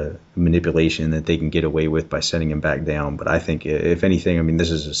manipulation that they can get away with by sending him back down. But I think, if anything,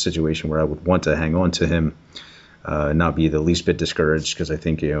 this is a situation where I would want to hang on to him. Not be the least bit discouraged, because I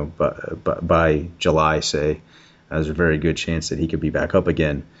think by July, say, there's a very good chance that he could be back up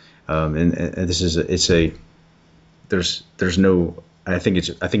again. And this is there's no. I think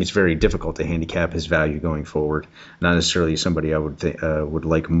it's very difficult to handicap his value going forward. Not necessarily somebody I would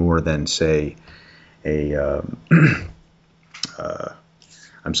like more than, say, I'm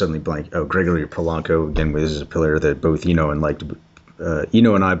suddenly blank. Oh, Gregory Polanco. Again, this is a player that both Eno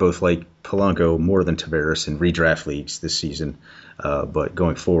and I both like Polanco more than Taveras in redraft leagues this season. But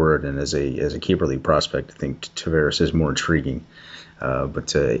going forward and as a keeper league prospect, I think Taveras is more intriguing.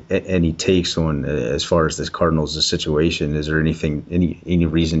 But any takes on as far as this Cardinals' situation? Is there any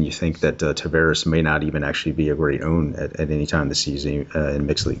reason you think that Taveras may not even actually be a great own at any time this season in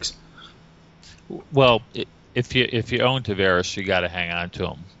mixed leagues? Well, if you own Taveras, you got to hang on to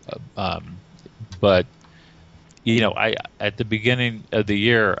him. But I at the beginning of the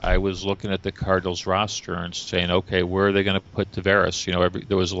year, I was looking at the Cardinals roster and saying, okay, where are they going to put Taveras?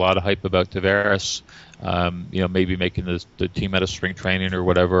 There was a lot of hype about Taveras, maybe making the team out of spring training or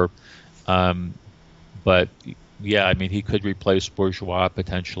whatever. But yeah, he could replace Bourgeois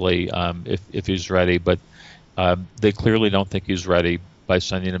potentially if he's ready. But they clearly don't think he's ready by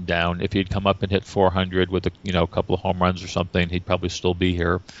sending him down. If he'd come up and hit 400 with a couple of home runs or something, he'd probably still be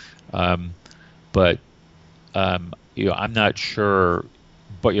here. But I'm not sure,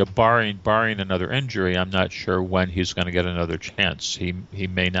 but barring another injury, I'm not sure when he's going to get another chance. He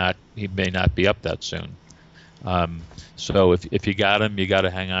may not be up that soon. So if you got him, you got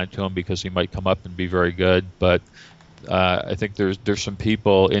to hang on to him because he might come up and be very good. But I think there's some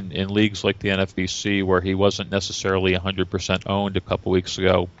people in leagues like the NFBC where he wasn't necessarily 100% owned a couple weeks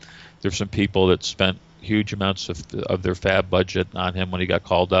ago. There's some people that spent huge amounts of their fab budget on him when he got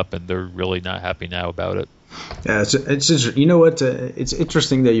called up, and they're really not happy now about it. Yeah, it's you know what? It's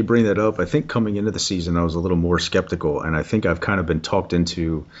interesting that you bring that up. I think coming into the season, I was a little more skeptical, and I think I've kind of been talked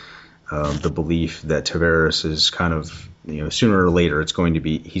into the belief that Taveras is kind of, sooner or later he's going to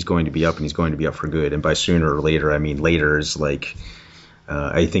be up, and he's going to be up for good. And by sooner or later, I mean later is like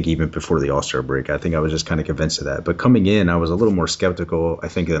I think even before the All-Star break. I think I was just kind of convinced of that. But coming in, I was a little more skeptical, I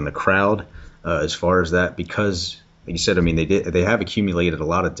think, than the crowd as far as that, because, like you said, they have accumulated a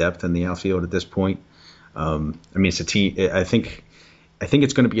lot of depth in the outfield at this point. It's a team. I think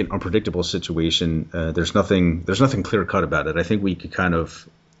it's going to be an unpredictable situation. There's nothing clear cut about it. I think we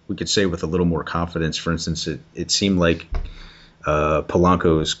could say with a little more confidence. For instance, it seemed like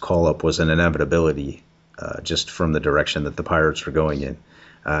Polanco's call-up was an inevitability just from the direction that the Pirates were going in.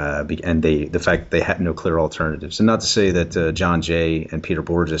 And the fact that they had no clear alternatives. And not to say that John Jay and Peter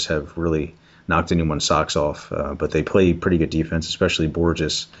Bourjos have really knocked anyone's socks off, but they play pretty good defense, especially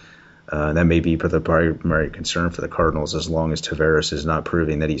Bourjos. That may be the primary concern for the Cardinals as long as Taveras is not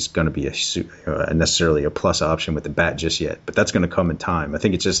proving that he's going to be necessarily a plus option with the bat just yet. But that's going to come in time. I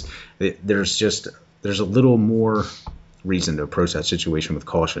think there's a little more reason to approach that situation with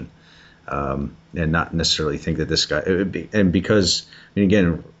caution, and not necessarily think that this guy and because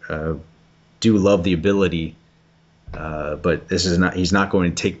again, do love the ability. But he's not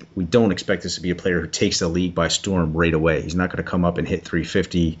going to take, we don't expect this to be a player who takes the league by storm right away. He's not going to come up and hit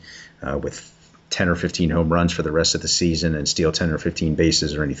 350 with 10 or 15 home runs for the rest of the season and steal 10 or 15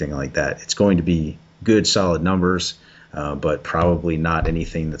 bases or anything like that. It's going to be good, solid numbers, but probably not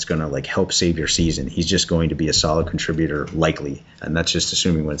anything that's going to help save your season. He's just going to be a solid contributor, likely, and that's just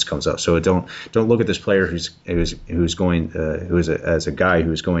assuming when it comes up. So don't look at this player as a guy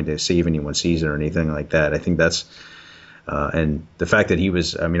who's going to save anyone's season or anything like that. I think that's and the fact that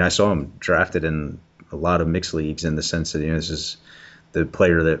I saw him drafted in a lot of mixed leagues in the sense that this is the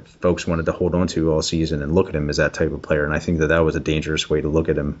player that folks wanted to hold on to all season and look at him as that type of player. And I think that was a dangerous way to look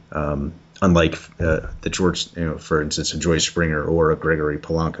at him, unlike the George, for instance, a George Springer or a Gregory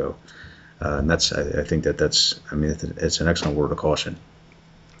Polanco. And I think that's it's an excellent word of caution.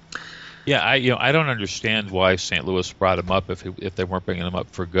 Yeah, I don't understand why St. Louis brought him up if they weren't bringing him up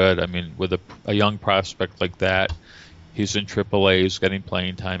for good. I mean, with a young prospect like that, he's in AAA, he's getting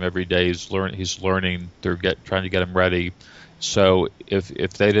playing time every day. He's learning. They're trying to get him ready. So if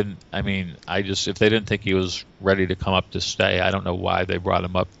they didn't, if they didn't think he was ready to come up to stay, I don't know why they brought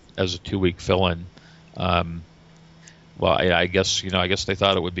him up as a 2-week fill-in. Well, I guess they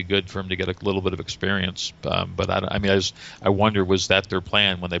thought it would be good for him to get a little bit of experience. But I wonder, was that their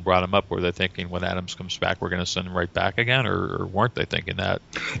plan when they brought him up? Were they thinking when Adams comes back, we're going to send him right back again, or weren't they thinking that?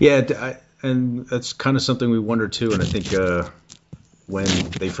 Yeah, and that's kind of something we wondered too. And I think when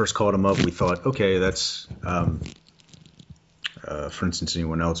they first called him up, we thought, okay, that's for instance,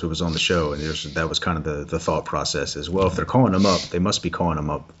 anyone else who was on the show, and that was kind of the thought process as well. If they're calling him up, they must be calling him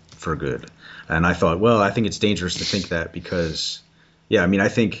up for good. And I thought, well, I think it's dangerous to think that because, I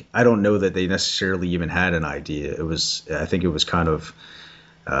don't know that they necessarily even had an idea. I think it was kind of,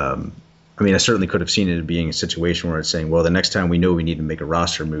 I certainly could have seen it being a situation where it's saying, well, the next time we know we need to make a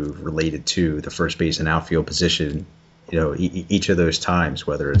roster move related to the first base and outfield position, each of those times,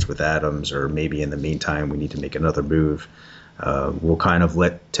 whether it's with Adams or maybe in the meantime we need to make another move, we'll kind of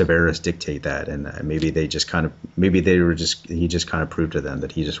let Taveras dictate that. And maybe he just kind of proved to them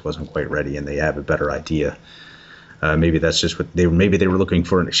that he just wasn't quite ready and they have a better idea. Maybe that's just what they were looking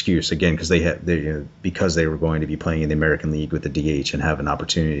for, an excuse again, because because they were going to be playing in the American League with the DH and have an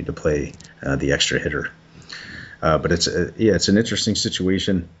opportunity to play the extra hitter. But it's an interesting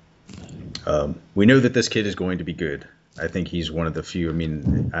situation. We know that this kid is going to be good. I think he's one of the few.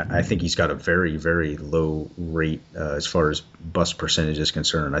 I think he's got a very, very low rate as far as bust percentage is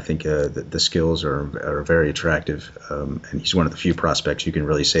concerned. I think the skills are very attractive, and he's one of the few prospects you can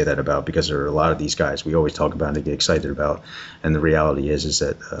really say that about, because there are a lot of these guys we always talk about and get excited about, and the reality is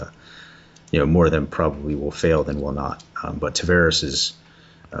that more of them probably will fail than will not. But Taveras is,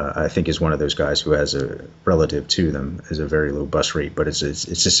 I think, is one of those guys who has a relative to them is a very low bust rate, but it's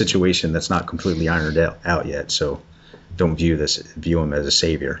a situation that's not completely ironed out yet. So don't view him as a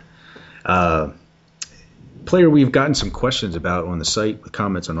savior. Player we've gotten some questions about on the site with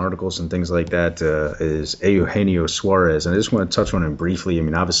comments on articles and things like that is Eugenio Suarez, and I just want to touch on him briefly.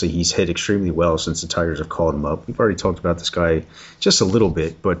 Obviously he's hit extremely well since the Tigers have called him up. We've already talked about this guy just a little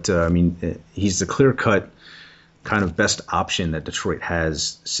bit, but he's the clear-cut kind of best option that Detroit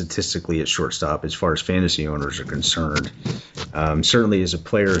has statistically at shortstop as far as fantasy owners are concerned. Certainly is a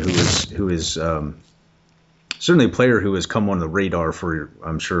player who is certainly a player who has come on the radar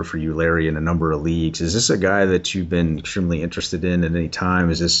I'm sure for you, Larry, in a number of leagues. Is this a guy that you've been extremely interested in at any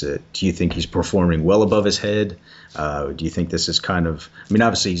time? Do you think he's performing well above his head? Do you think this is kind of,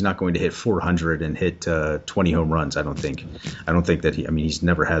 obviously he's not going to hit 400 and hit 20 home runs. I don't think that he's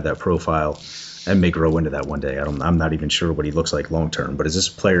never had that profile and may grow into that one day. I'm not even sure what he looks like long term, but is this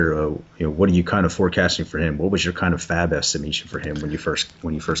player, what are you kind of forecasting for him? What was your kind of fab estimation for him when you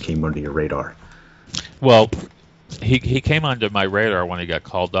first came under your radar? Well, he came onto my radar when he got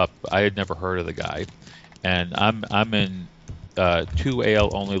called up. I had never heard of the guy, and I'm in 2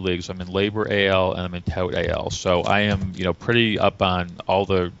 AL only leagues. I'm in Labor AL and I'm in Tout AL. So I am pretty up on all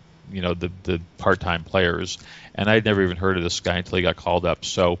the the part-time players, and I'd never even heard of this guy until he got called up.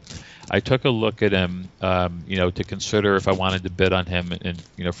 So I took a look at him, to consider if I wanted to bid on him in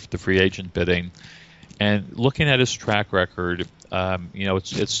for the free agent bidding. And looking at his track record,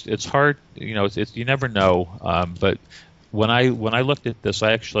 it's hard. You never know. But when I looked at this,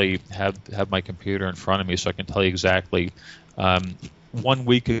 I actually have my computer in front of me, so I can tell you exactly. 1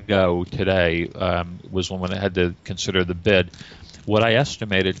 week ago today was when I had to consider the bid. What I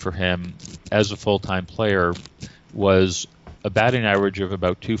estimated for him as a full-time player was a batting average of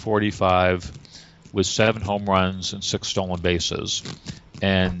about 245 with 7 home runs and 6 stolen bases.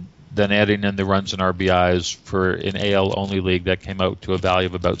 And then adding in the runs and RBIs for an AL-only league, that came out to a value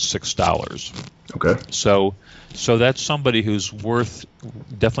of about $6. Okay. So that's somebody who's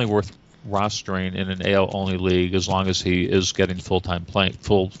definitely worth rostering in an AL-only league as long as he is getting full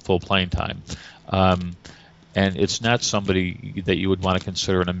playing time. And it's not somebody that you would want to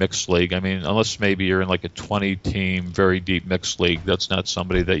consider in a mixed league. I mean, unless maybe you're in like a 20-team, very deep mixed league, that's not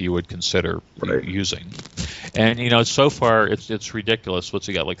somebody that you would consider using. And so far it's ridiculous. What's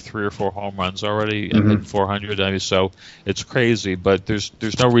he got? Like 3 or 4 home runs already, and then 400. I mean, so it's crazy. But there's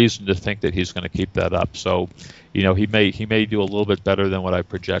no reason to think that he's going to keep that up. So, he may do a little bit better than what I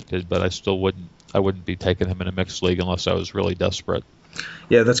projected, but I wouldn't be taking him in a mixed league unless I was really desperate.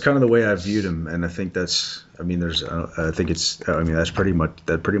 Yeah, that's kind of the way I viewed him, and I think that's. I mean, that's pretty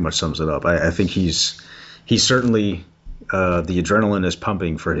much sums it up. I think he's certainly the adrenaline is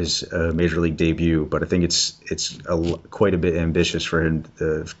pumping for his major league debut, but I think it's quite a bit ambitious for him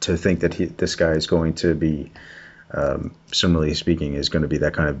to think that this guy is going to be, similarly speaking, is going to be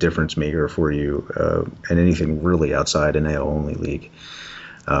that kind of difference maker for you, and anything really outside an AL only league,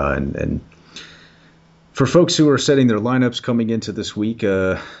 and. For folks who are setting their lineups coming into this week,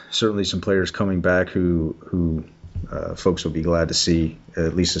 certainly some players coming back who folks will be glad to see,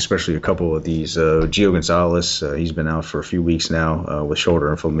 at least especially a couple of these. Gio Gonzalez, he's been out for a few weeks now with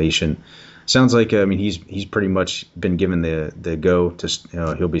shoulder inflammation. Sounds like he's pretty much been given the go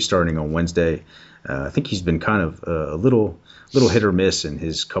to. He'll be starting on Wednesday. I think he's been kind of a little hit or miss in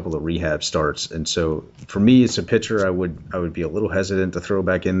his couple of rehab starts, and so for me, it's a pitcher I would be a little hesitant to throw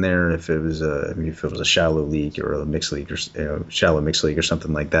back in there if it was a shallow league or a mixed league or shallow mixed league or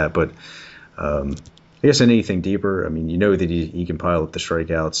something like that. But I guess in anything deeper, I mean, that he can pile up the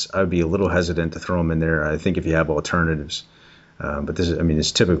strikeouts. I'd be a little hesitant to throw him in there. I think if you have alternatives. But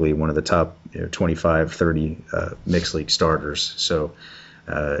it's typically one of the top 25, 30 mixed league starters. So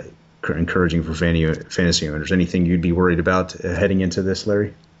encouraging for fantasy owners. Anything you'd be worried about heading into this,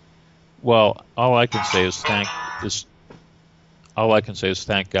 Larry? Well, all I can say is thank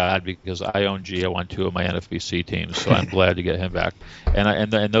God, because I own Gio on 2 of my NFBC teams, so I'm glad to get him back.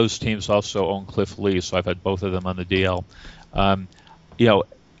 And those teams also own Cliff Lee, so I've had both of them on the DL.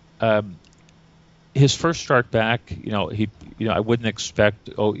 His first start back, I wouldn't expect,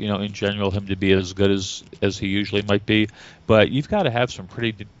 in general, him to be as good as he usually might be. But you've got to have some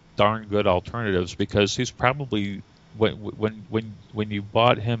pretty darn good alternatives, because he's probably, when you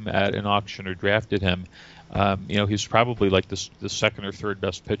bought him at an auction or drafted him, he's probably like the second or third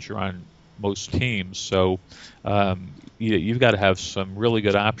best pitcher on most teams. So you've got to have some really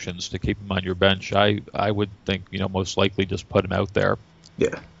good options to keep him on your bench. I would think, most likely just put him out there.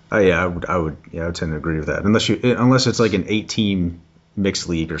 Yeah. I would tend to agree with that. Unless it's like an 8-team mixed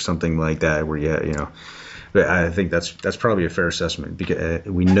league or something like that, where but I think that's probably a fair assessment, because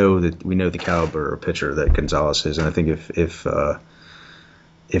we know the caliber of pitcher that Gonzalez is, and I think if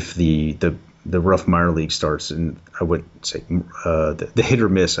the rough minor league starts, and I would say the hit or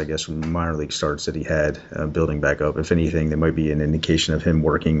miss, I guess, from minor league starts that he had building back up, if anything, there might be an indication of him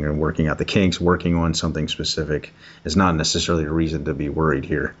working out the kinks, working on something specific. Is not necessarily a reason to be worried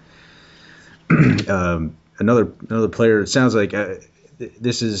here. Another player, it sounds like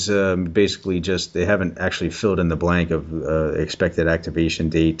this is basically just they haven't actually filled in the blank of expected activation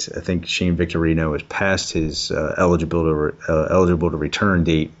date. I think Shane Victorino is past his eligible to return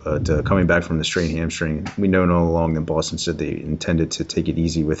date, but coming back from the strained hamstring. We know all along that Boston said they intended to take it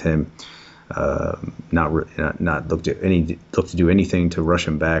easy with him, not look to do anything to rush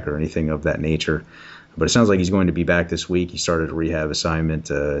him back or anything of that nature. But it sounds like he's going to be back this week. He started a rehab assignment,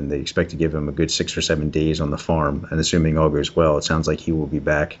 and they expect to give him a good 6 or 7 days on the farm. And assuming all goes well, it sounds like he will be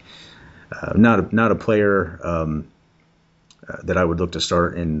back. Not a player that I would look to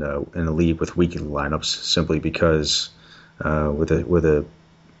start in a league with weekly lineups, simply because with a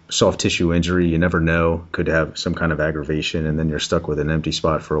soft tissue injury, you never know, could have some kind of aggravation, and then you're stuck with an empty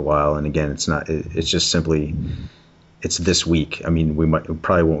spot for a while. And again, it's just simply. It's this week. I mean, we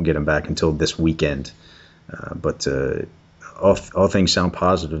probably won't get him back until this weekend. But all things sound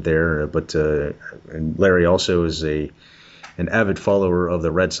positive there. But and Larry also is an avid follower of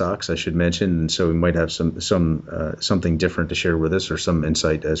the Red Sox, I should mention, and so he might have something different to share with us, or some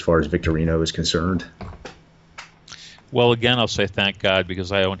insight as far as Victorino is concerned. Well, again, I'll say thank God,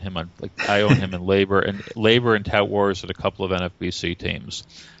 because I own him in LABR and Tout Wars at a couple of NFBC teams.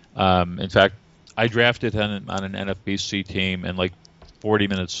 In fact, I drafted him on an NFBC team, and like 40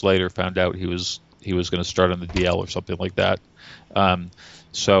 minutes later found out he was going to start on the DL or something like that.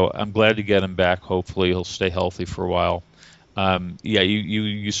 So I'm glad to get him back. Hopefully he'll stay healthy for a while.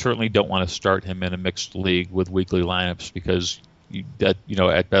 You certainly don't want to start him in a mixed league with weekly lineups, because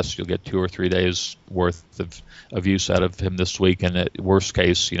at best you'll get 2 or 3 days worth of use out of him this week, and at worst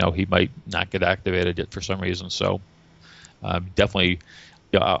case, he might not get activated yet for some reason. So definitely,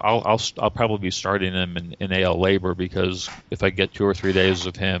 I'll probably be starting him in AL LABR, because if I get 2 or 3 days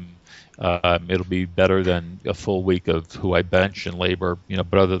of him, it'll be better than a full week of who I bench in LABR.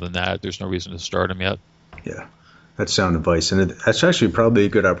 But other than that, there's no reason to start him yet. Yeah. That's sound advice, and that's actually probably a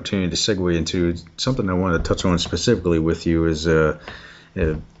good opportunity to segue into something I wanted to touch on specifically with you. Is the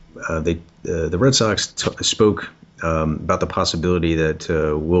Red Sox spoke about the possibility that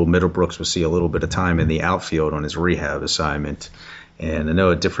Will Middlebrooks will see a little bit of time in the outfield on his rehab assignment. And I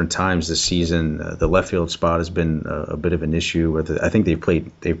know at different times this season, the left field spot has been a bit of an issue. I think they've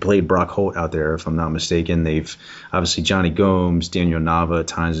played Brock Holt out there, if I'm not mistaken. They've obviously Johnny Gomes, Daniel Nava at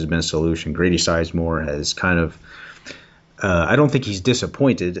times has been a solution. Grady Sizemore has kind of. I don't think he's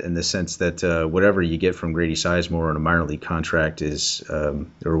disappointed in the sense that whatever you get from Grady Sizemore on a minor league contract is,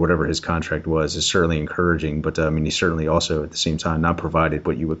 or whatever his contract was, is certainly encouraging. But he certainly also at the same time not provided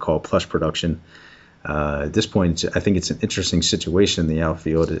what you would call plus production. At this point, I think it's an interesting situation in the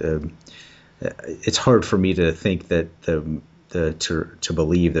outfield. It's hard for me to think that to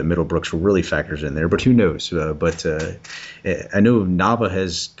believe that Middlebrooks really factors in there, but who knows? But I know Nava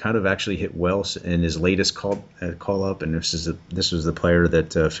has kind of actually hit well in his latest call up, and this was the player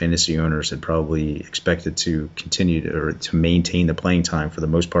that fantasy owners had probably expected to continue to maintain the playing time for the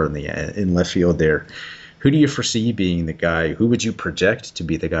most part in left field there. Who do you foresee being the guy? Who would you project to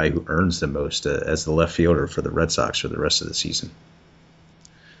be the guy who earns the most as the left fielder for the Red Sox for the rest of the season?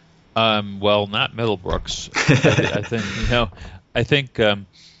 Well, not Middlebrooks. I think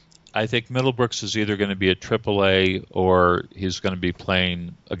Middlebrooks is either going to be at AAA or he's going to be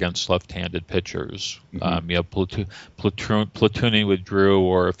playing against left-handed pitchers. Mm-hmm. Platooning with Drew,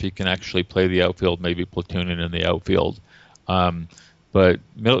 or if he can actually play the outfield, maybe platooning in the outfield. But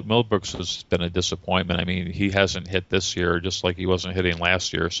Middlebrooks has been a disappointment. I mean, he hasn't hit this year, just like he wasn't hitting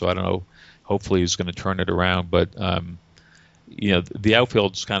last year. So I don't know. Hopefully, he's going to turn it around. But the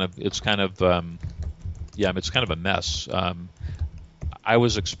outfield's kind of a mess. I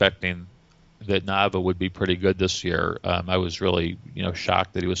was expecting that Nava would be pretty good this year. I was really,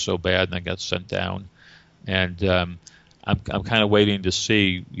 shocked that he was so bad and then got sent down. And I'm kind of waiting to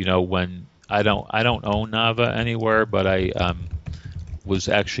see, when I don't own Nava anywhere, but I was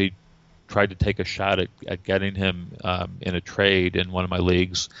actually tried to take a shot at getting him in a trade in one of my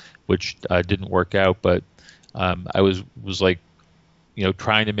leagues, which didn't work out. But I was like,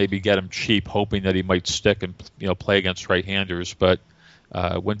 trying to maybe get him cheap, hoping that he might stick and play against right-handers. But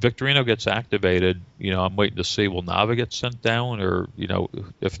when Victorino gets activated, I'm waiting to see, will Nava get sent down, or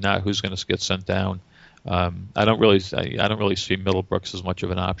if not, who's going to get sent down? I don't really see Middlebrooks as much of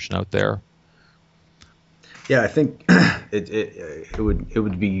an option out there. Yeah, I think it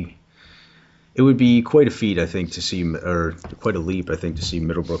would be quite a feat, I think, to see, or quite a leap, I think, to see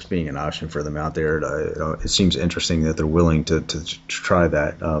Middlebrooks being an option for them out there. It seems interesting that they're willing to try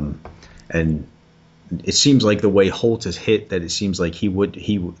that. And it seems like the way Holt is hit, that it seems like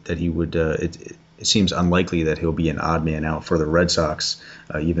it seems unlikely that he'll be an odd man out for the Red Sox,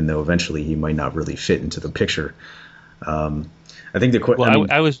 even though eventually he might not really fit into the picture. I think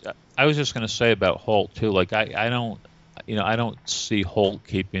I was just going to say about Holt too. Like I don't see Holt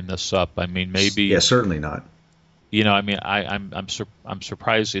keeping this up. I mean, maybe. Yeah, certainly not. I'm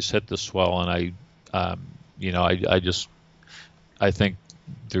surprised he's hit this well, and I think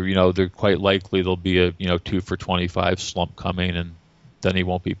they're quite likely there'll be a 2 for 25 slump coming, and then he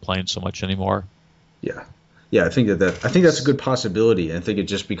won't be playing so much anymore. Yeah, I think that's a good possibility. I think it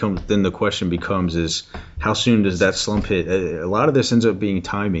just becomes, then the question becomes is how soon does that slump hit? A lot of this ends up being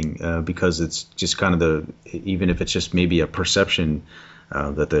timing because it's just kind of even if it's just maybe a perception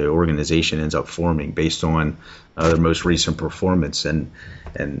that the organization ends up forming based on their most recent performance. And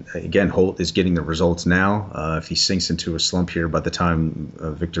again, Holt is getting the results now. If he sinks into a slump here by the time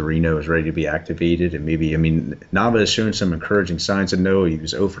Victorino is ready to be activated, and maybe, I mean, Nava has shown some encouraging signs. I know he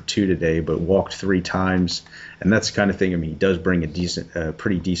was 0 for 2 today, but walked 3 times, and that's the kind of thing. I mean, he does bring a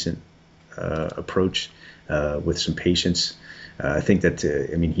pretty decent approach with some patience. I think that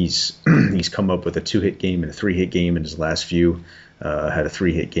I mean he's come up with a 2-hit game and a 3-hit game in his last few. Had a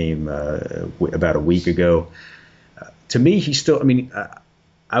 3-hit game about a week ago. To me, he still. I mean,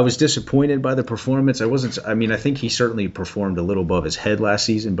 I was disappointed by the performance. I think he certainly performed a little above his head last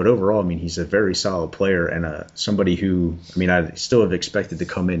season, but overall, I mean, he's a very solid player and somebody who, I mean, I still have expected to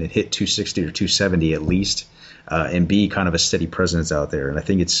come in and hit 260 or 270 at least. And be kind of a steady presence out there. And I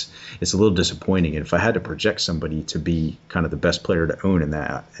think it's a little disappointing. And if I had to project somebody to be kind of the best player to own in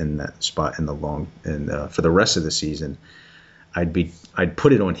that spot in the for the rest of the season, I'd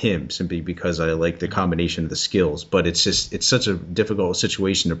put it on him simply because I like the combination of the skills. But it's such a difficult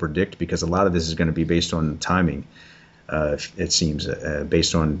situation to predict because a lot of this is going to be based on timing. It seems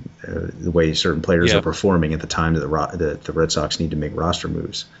based on the way certain players are performing at the time that the Red Sox need to make roster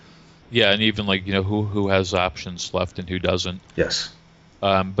moves. Yeah, and even who has options left and who doesn't. Yes.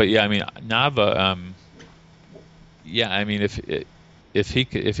 But yeah, I mean Nava. I mean if he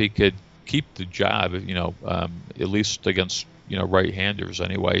could keep the job, at least against right-handers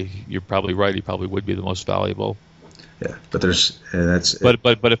anyway, you're probably right. He probably would be the most valuable. Yeah, but that's. But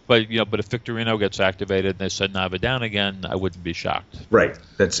if Victorino gets activated and they send Nava down again, I wouldn't be shocked. Right.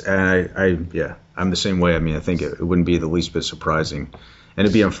 I'm the same way. I mean, I think it wouldn't be the least bit surprising. And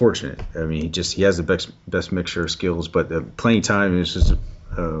it'd be unfortunate. I mean, he has the best mixture of skills, but playing time is just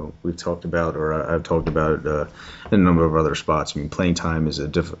we've talked about, or I've talked about in a number of other spots. I mean, playing time is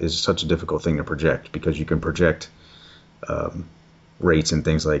such a difficult thing to project because you can project rates and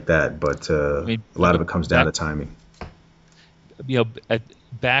things like that, but a lot of it comes down to timing.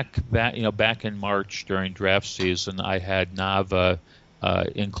 Back in March during draft season, I had Nava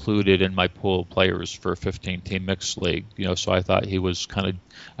included in my pool of players for a 15-team mixed league. So I thought he was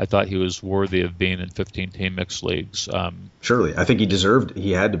worthy of being in 15-team mixed leagues. Surely, I think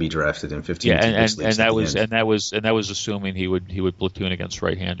he had to be drafted in 15-team mixed leagues. And that was assuming he would platoon against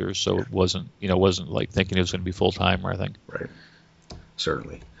right-handers. So it wasn't like thinking he was going to be full-time or anything. Right.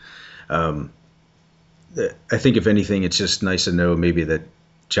 Certainly. I think if anything, it's just nice to know maybe that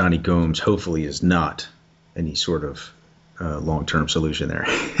Johnny Gomes hopefully is not any sort of long-term solution there.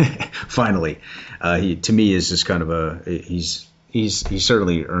 Finally, he to me is just kind of he's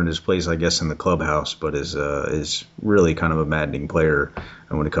certainly earned his place, I guess, in the clubhouse, but is really kind of a maddening player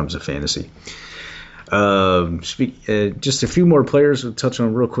when it comes to fantasy. Just a few more players we'll touch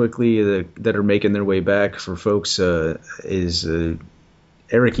on real quickly that are making their way back for folks is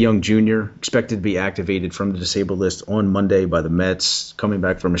Eric Young Jr. expected to be activated from the disabled list on Monday by the Mets, coming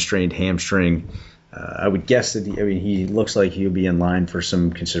back from a strained hamstring. I would guess that he looks like he'll be in line for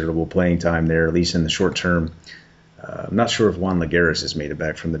some considerable playing time there, at least in the short term. I'm not sure if Juan Lagares has made it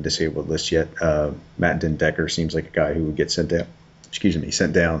back from the disabled list yet. Matt Den Decker seems like a guy who would get sent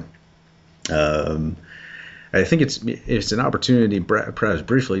down. I think it's an opportunity, perhaps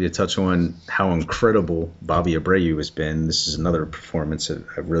briefly, to touch on how incredible Bobby Abreu has been. This is another performance that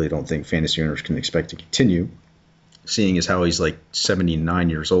I really don't think fantasy owners can expect to continue, seeing as how he's like 79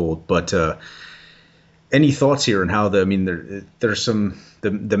 years old. But any thoughts here on how there's some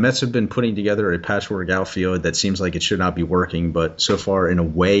the Mets have been putting together a patchwork outfield that seems like it should not be working, but so far in a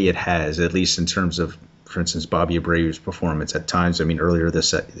way it has, at least in terms of, for instance, Bobby Abreu's performance at times. I mean, earlier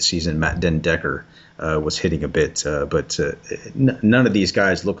this season, Matt Den Decker was hitting a bit, but none of these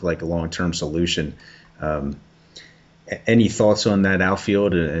guys look like a long-term solution. Any thoughts on that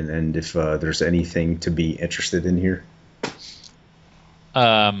outfield, and if there's anything to be interested in here?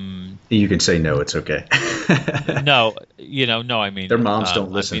 You can say no. It's okay. No. I mean, their moms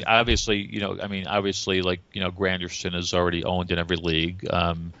don't listen. I mean, obviously, like Granderson is already owned in every league.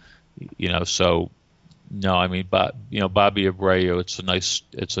 So. No, I mean, Bobby Abreu. It's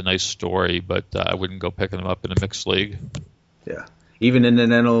a nice story, but I wouldn't go picking him up in a mixed league. Yeah, even in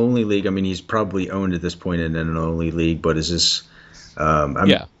an NL only league. I mean, he's probably owned at this point in an NL only league. But is this?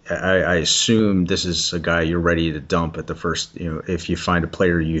 I assume this is a guy you're ready to dump at the first. If you find a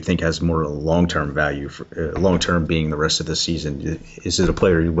player you think has more long-term value, long-term being the rest of the season, is it a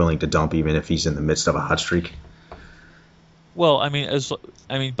player you're willing to dump even if he's in the midst of a hot streak? Well,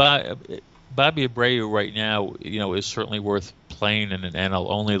 Bobby Abreu right now, is certainly worth playing in an NL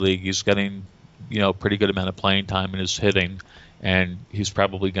only league. He's getting, pretty good amount of playing time in his hitting, and he's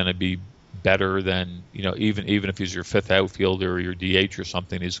probably going to be better than, even if he's your fifth outfielder or your DH or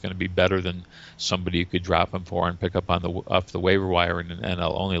something, he's going to be better than somebody you could drop him for and pick up off the waiver wire in an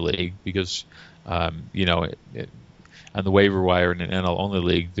NL only league, because on the waiver wire in an NL only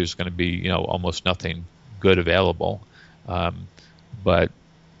league, there's going to be almost nothing good available. But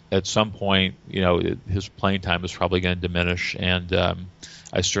at some point, his playing time is probably going to diminish, and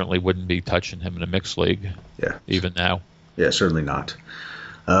I certainly wouldn't be touching him in a mixed league. Yeah, even now. Yeah, certainly not.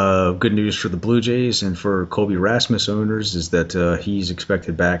 Good news for the Blue Jays and for Colby Rasmus owners is that he's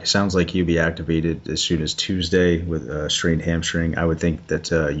expected back. It sounds like he'll be activated as soon as Tuesday with a strained hamstring. I would think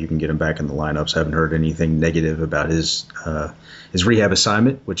that you can get him back in the lineups. Haven't heard anything negative about his rehab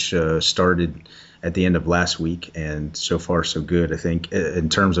assignment, which started at the end of last week, and so far so good, I think, in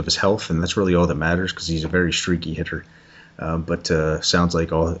terms of his health, and that's really all that matters because he's a very streaky hitter. But sounds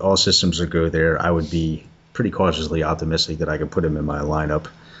like all systems are go there. I would be pretty cautiously optimistic that I could put him in my lineup.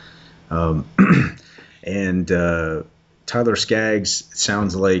 And Tyler Skaggs, it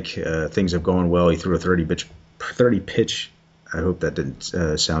sounds like things have gone well. He threw a 30 pitch. I hope that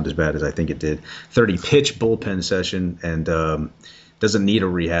didn't sound as bad as I think it did. 30 pitch bullpen session, and doesn't need a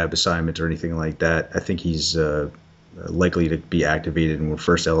rehab assignment or anything like that. I think he's likely to be activated and we're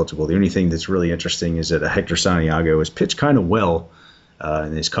first eligible. The only thing that's really interesting is that Hector Santiago has pitched kind of well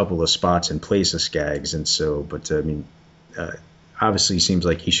in his couple of spots in place of Skaggs, and so, but I mean, obviously seems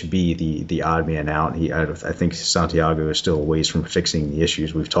like he should be the odd man out. I think Santiago is still a ways from fixing the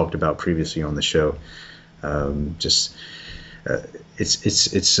issues we've talked about previously on the show.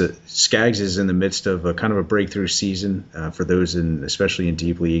 Skaggs is in the midst of a kind of a breakthrough season for those especially in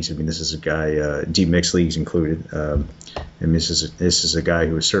deep leagues. I mean, this is a guy, deep mixed leagues included, and this is a guy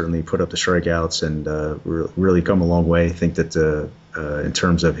who has certainly put up the strikeouts and really come a long way. I think that in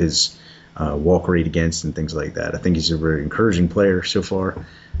terms of his walk rate against and things like that, I think he's a very encouraging player so far,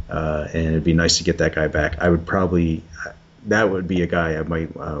 and it'd be nice to get that guy back. That would be a guy I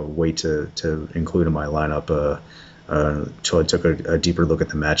might wait to include in my lineup until I took a deeper look at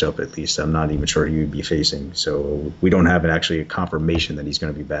the matchup. At least I'm not even sure he would be facing. So we don't have actually a confirmation that he's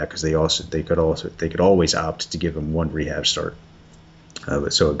going to be back, because they could always opt to give him one rehab start.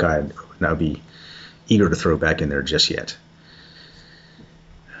 So a guy I'd now be eager to throw back in there just yet.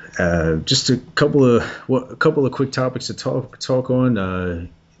 Just a couple of quick topics to talk on.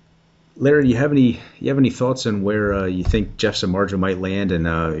 Larry, do you have any thoughts on where you think Jeff Samardzija might land, and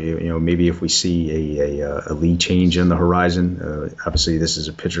maybe if we see a league change on the horizon? Obviously, this is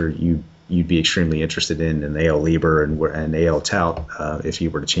a pitcher you'd be extremely interested in AL Lieber and AL Tout if he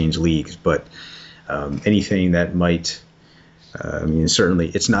were to change leagues. But anything that might, certainly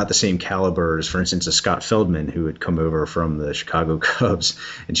it's not the same caliber as, for instance, a Scott Feldman who had come over from the Chicago Cubs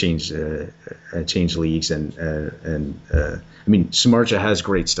and changed leagues. And Samardzija has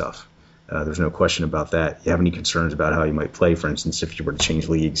great stuff. There's no question about that. You have any concerns about how he might play, for instance, if you were to change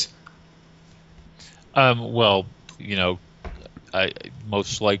leagues? Well,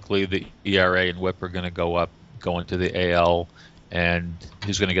 most likely the ERA and WHIP are going to go up going to the AL, and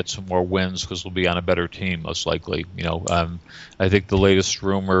he's going to get some more wins because he'll be on a better team, most likely. I think the latest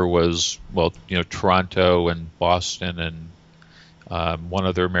rumor was, Toronto and Boston and one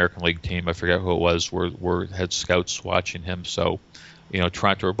other American League team, I forget who it was, had scouts watching him. So,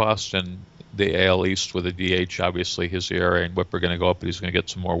 Toronto or Boston, the AL East with a DH, obviously his ERA and WHIP are going to go up, but he's going to get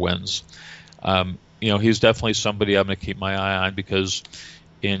some more wins. He's definitely somebody I'm going to keep my eye on, because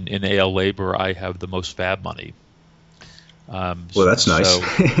in AL Labor I have the most FAB money. Well, that's nice.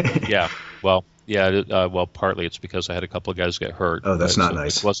 Yeah. Well, partly it's because I had a couple of guys get hurt. Oh, that's not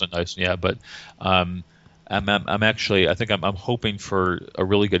nice. It wasn't nice. Yeah, but I'm hoping for a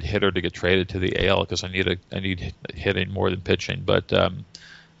really good hitter to get traded to the AL, because I need hitting more than pitching. But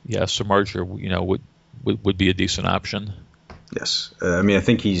Samardzija, would be a decent option. Yes, I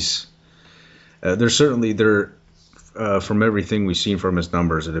think he's there's certainly from everything we've seen from his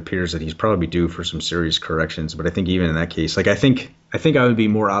numbers, it appears that he's probably due for some serious corrections. But I think even in that case, I think I would be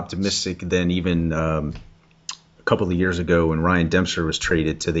more optimistic than even a couple of years ago when Ryan Dempster was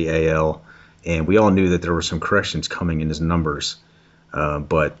traded to the AL. And we all knew that there were some corrections coming in his numbers,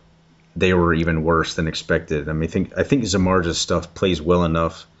 but they were even worse than expected. I think Samardzija's stuff plays well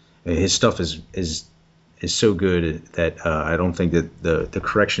enough. His stuff is so good that I don't think that the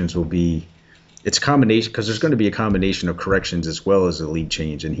corrections will be. It's a combination, because there's going to be a combination of corrections as well as a league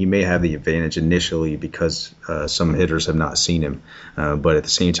change, and he may have the advantage initially because some hitters have not seen him. But at the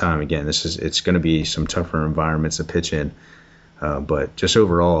same time, again, it's going to be some tougher environments to pitch in. But just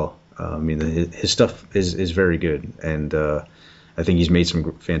overall. His stuff is very good, and I think he's made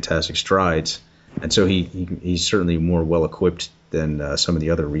some fantastic strides, and so he's certainly more well equipped than some of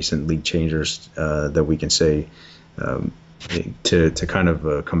the other recent league changers that we can say to kind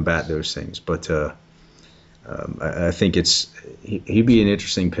of combat those things. But I think he'd be an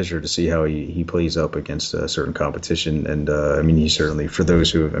interesting pitcher to see how he plays up against a certain competition. And I mean, he certainly, for those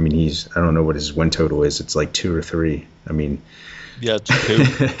who, I mean, I don't know what his win total is. It's like 2 or 3. I mean, yeah,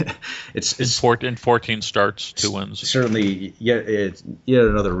 it's 2. In 14 starts, 2 wins. Certainly, yet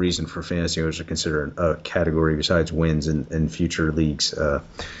another reason for fantasy owners to consider a category besides wins in future leagues.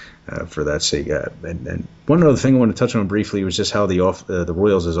 For that sake, and one other thing I want to touch on briefly was just how the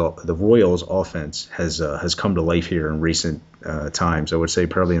Royals offense has come to life here in recent times. I would say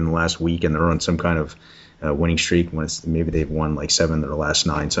probably in the last week, and they're on some kind of winning streak. Maybe they've won like 7 of their last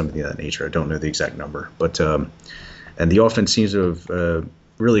 9, something of that nature. I don't know the exact number, but and the offense seems to have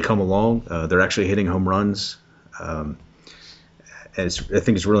really come along. They're actually hitting home runs. I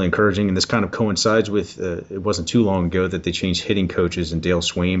think it's really encouraging, and this kind of coincides with it wasn't too long ago that they changed hitting coaches in Dale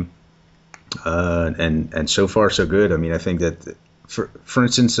Swaim, and so far so good. I mean, I think that for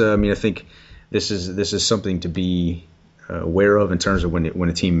instance, I mean, I think this is something to be aware of in terms of when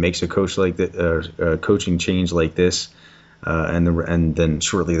a team makes a coaching change like this, and then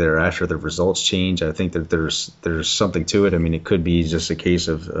shortly thereafter the results change. I think that there's something to it. I mean, it could be just a case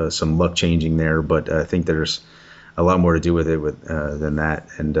of some luck changing there, but I think there's a lot more to do with it than that,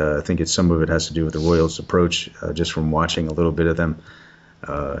 and I think some of it has to do with the Royals' approach. Just from watching a little bit of them,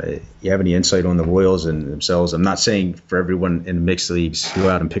 you have any insight on the Royals and themselves? I'm not saying for everyone in mixed leagues go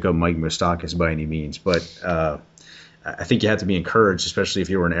out and pick up Mike Moustakas by any means, but I think you have to be encouraged, especially if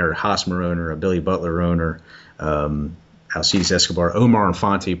you were an Eric Hosmer owner, a Billy Butler owner, Alcides Escobar, Omar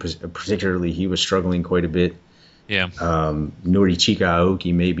Infante, particularly. He was struggling quite a bit. Yeah. Norichika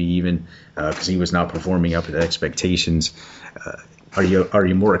Aoki, maybe even because he was not performing up to expectations. Are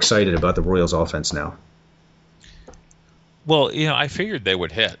you more excited about the Royals' offense now? Well, I figured they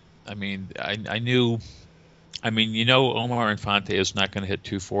would hit. I mean, I knew. I mean, Omar Infante is not going to hit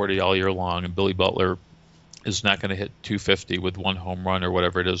 240 all year long, and Billy Butler is not going to hit 250 with 1 home run or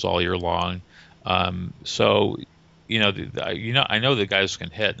whatever it is all year long. So, I know the guys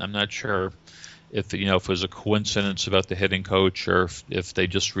can hit. I'm not sure if it was a coincidence about the hitting coach, or if they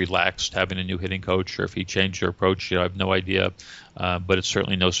just relaxed having a new hitting coach, or if he changed their approach. I have no idea, but it's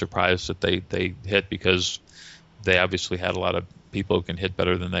certainly no surprise that they hit, because they obviously had a lot of people who can hit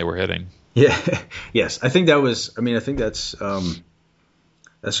better than they were hitting. Yeah, yes, I think that's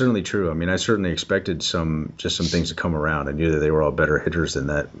certainly true. I mean, I certainly expected some things to come around. I knew that they were all better hitters than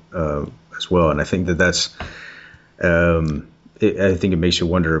that as well, and I think that's. I think it makes you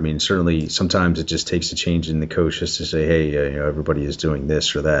wonder. I mean, certainly sometimes it just takes a change in the coach just to say, hey, everybody is doing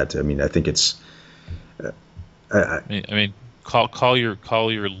this or that. I mean, I think it's. I mean, call your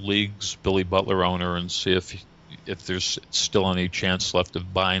league's Billy Butler owner and see if there's still any chance left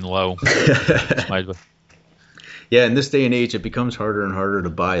of buying low. Yeah, in this day and age, it becomes harder and harder to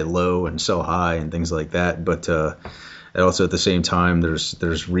buy low and sell high and things like that. But also at the same time,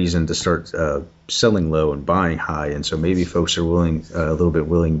 there's reason to start selling low and buying high, and so maybe folks are willing, a little bit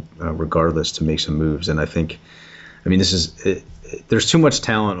willing, regardless, to make some moves. And I think, I mean, there's too much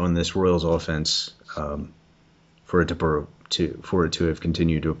talent on this Royals offense for it to have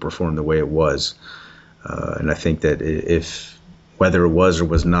continued to perform the way it was. And I think that whether it was or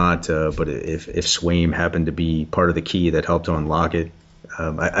was not, but if Swaim happened to be part of the key that helped to unlock it,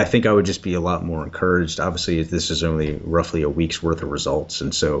 I think I would just be a lot more encouraged. Obviously, this is only roughly a week's worth of results,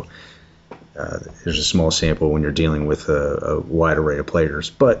 and so there's a small sample when you're dealing with a wide array of players.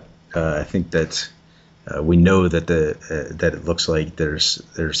 But I think that we know that that it looks like there's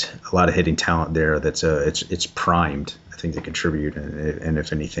a lot of hitting talent there. That's it's primed, I think, to contribute. And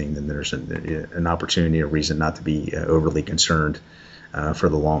if anything, then there's an opportunity, a reason not to be overly concerned for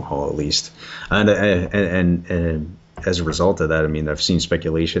the long haul, at least. And as a result of that, I mean, I've seen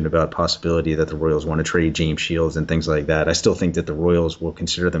speculation about possibility that the Royals want to trade James Shields and things like that. I still think that the Royals will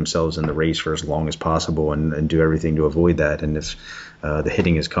consider themselves in the race for as long as possible and do everything to avoid that. And if the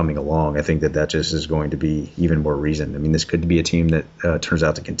hitting is coming along, I think that just is going to be even more reason. I mean, this could be a team that turns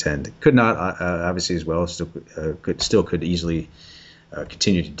out to contend. It could not, obviously, as well. Still could easily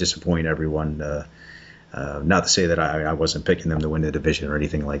continue to disappoint everyone. Not to say that I wasn't picking them to win the division or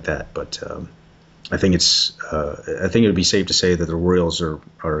anything like that, but I think it would be safe to say that the Royals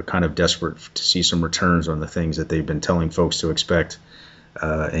are kind of desperate to see some returns on the things that they've been telling folks to expect,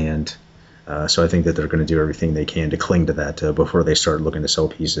 and so I think that they're going to do everything they can to cling to that before they start looking to sell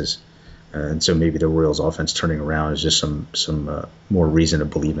pieces. And so maybe the Royals offense turning around is just some more reason to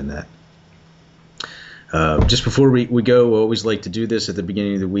believe in that. Just before we go, we always like to do this at the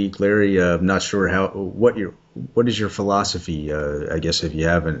beginning of the week. Larry, I'm not sure what is your philosophy, I guess, if you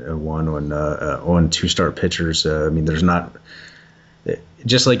haven't one on two-start pitchers. I mean, there's not,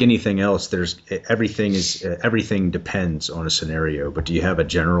 just like anything else, everything depends on a scenario. But do you have a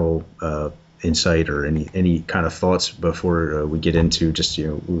general insight or any kind of thoughts before we get into just, we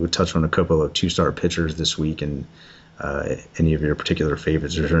would touch on a couple of two-start pitchers this week and any of your particular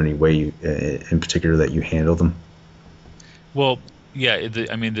favorites? Is there any way in particular that you handle them? Well, yeah.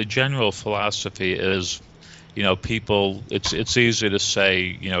 The general philosophy is, people. It's easy to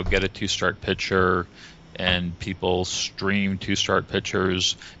say, get a two-start pitcher, and people stream two-start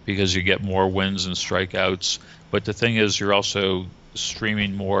pitchers because you get more wins and strikeouts. But the thing is, you're also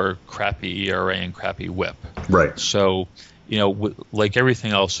streaming more crappy ERA and crappy WHIP. Right. So, like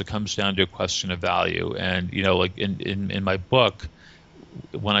everything else, it comes down to a question of value. And, like in my book,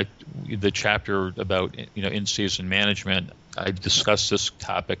 the chapter about, in-season management, I discuss this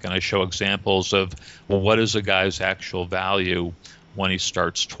topic and I show examples of, what is a guy's actual value when he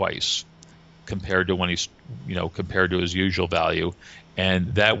starts twice compared to when compared to his usual value.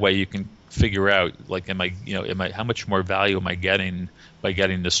 And that way you can figure out, like, how much more value am I getting by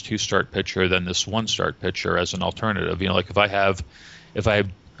getting this two-start pitcher than this one-start pitcher as an alternative? Like if I have say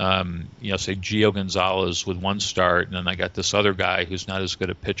Gio Gonzalez with one start, and then I got this other guy who's not as good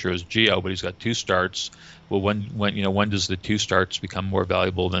a pitcher as Gio, but he's got two starts. Well, when does the two starts become more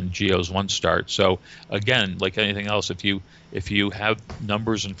valuable than Gio's one start? So again, like anything else, if you have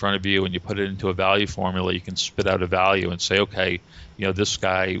numbers in front of you and you put it into a value formula, you can spit out a value and say, okay, this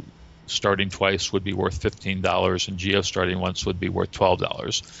guy starting twice would be worth $15, and Gio starting once would be worth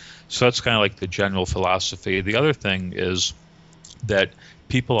 $12. So that's kind of like the general philosophy. The other thing is that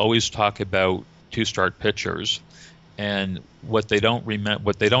people always talk about two-start pitchers, and what they don't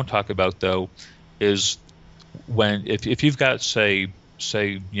talk about though is when if you've got say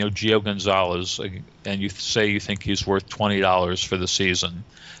Gio Gonzalez, and you think he's worth $20 for the season,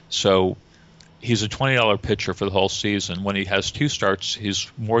 so he's a $20 pitcher for the whole season. When he has two starts,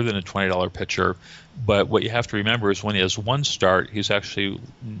 he's more than a $20 pitcher. But what you have to remember is when he has one start, he's actually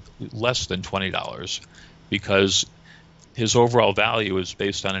less than $20 because his overall value is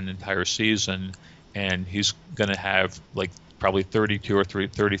based on an entire season, and he's going to have like probably 32 or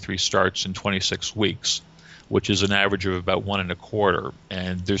 33 starts in 26 weeks, which is an average of about 1.25.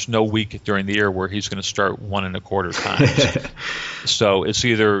 And there's no week during the year where he's going to start 1.25 times. So he's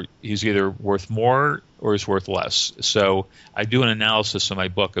either worth more or he's worth less. So I do an analysis in my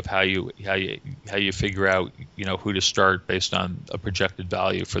book of how you figure out who to start based on a projected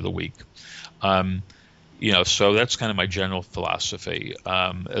value for the week. So that's kind of my general philosophy.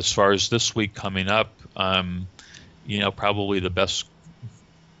 As far as this week coming up, probably the best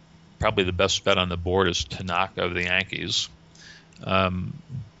bet on the board is Tanaka of the Yankees.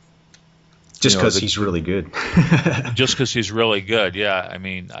 Just because he's really good. Just because he's really good, yeah. I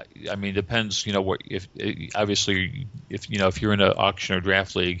mean, depends. If you're in an auction or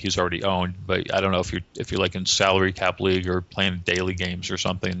draft league, he's already owned. But I don't know if you're like in salary cap league or playing daily games or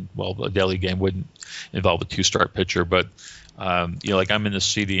something. Well, a daily game wouldn't involve a two-start pitcher, but like I'm in the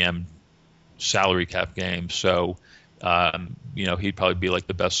CDM salary cap game, so. He'd probably be like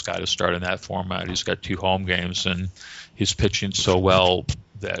the best guy to start in that format. He's got 2 home games, and he's pitching so well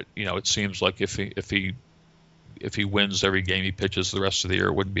that it seems like if he wins every game he pitches the rest of the year,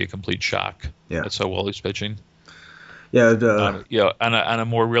 it wouldn't be a complete shock. Yeah, that's how well he's pitching. Yeah. On a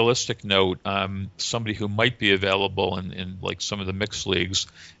more realistic note, somebody who might be available in like some of the mixed leagues,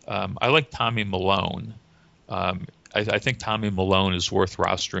 I like Tommy Milone. I think Tommy Milone is worth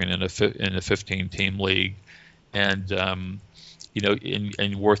rostering in a 15-team league. And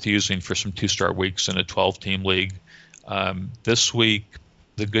and worth using for some two-start weeks in a 12-team league. This week,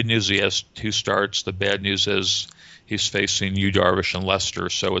 the good news, he has 2 starts. The bad news is he's facing Yu Darvish and Lester,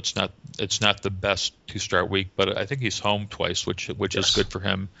 so it's not the best two-start week. But I think he's home twice, which yes. is good for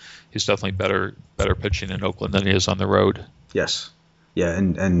him. He's definitely better pitching in Oakland than he is on the road. Yes, yeah,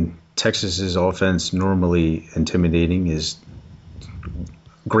 and Texas's offense, normally intimidating, is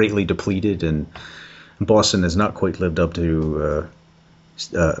greatly depleted, and Boston has not quite lived up to,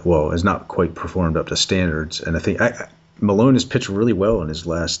 has not quite performed up to standards. And I think Milone has pitched really well in his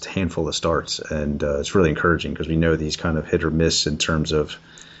last handful of starts, and it's really encouraging because we know that he's kind of hit or miss in terms of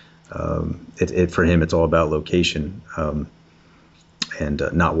for him, it's all about location and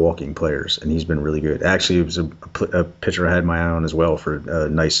not walking players, and he's been really good. Actually, it was a pitcher I had my eye on as well for a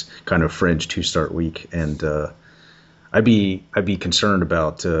nice kind of fringe 2-start week, and I'd be concerned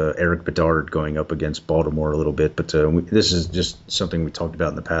about Eric Bedard going up against Baltimore a little bit, but this is just something we talked about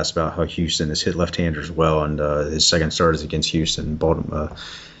in the past about how Houston has hit left-handers well, and his second start is against Houston. Baltimore,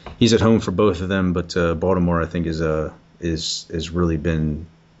 he's at home for both of them, but Baltimore I think is really been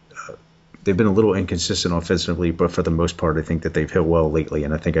they've been a little inconsistent offensively, but for the most part I think that they've hit well lately,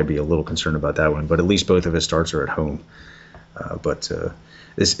 and I think I'd be a little concerned about that one. But at least both of his starts are at home.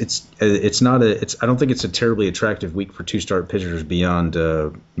 It's not I don't think it's a terribly attractive week for two-start pitchers beyond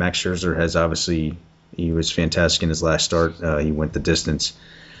Max Scherzer has obviously he was fantastic in his last start. He went the distance.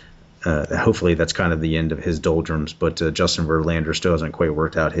 Hopefully that's kind of the end of his doldrums, but Justin Verlander still hasn't quite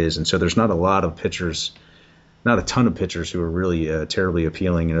worked out his, and so there's not a lot of pitchers, not a ton of pitchers who are really terribly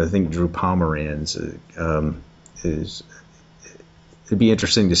appealing. And I think Drew Pomeranz is. It'd be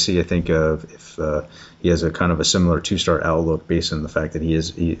interesting to see, I think, if he has a kind of a similar two-star outlook based on the fact that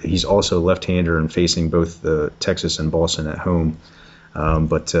he's also a left-hander and facing both Texas and Boston at home.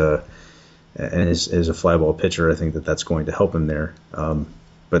 And as a fly ball pitcher, I think that's going to help him there.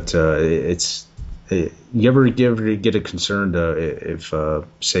 You ever get concerned if,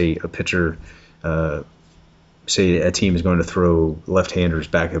 say, a pitcher say a team is going to throw left-handers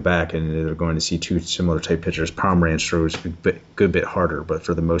back-to-back and they're going to see two similar type pitchers. Pomeranz throws a good bit harder, but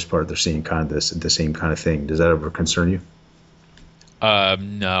for the most part they're seeing kind of the same kind of thing. Does that ever concern you?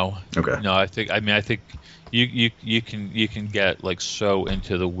 No. Okay. No, I think you can get like so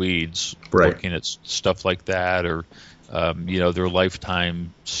into the weeds right. looking at stuff like that, or their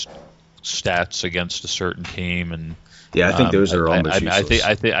lifetime stats against a certain team, and yeah, I think those are almost useless.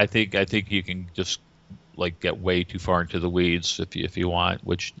 I think you can just like get way too far into the weeds if you want,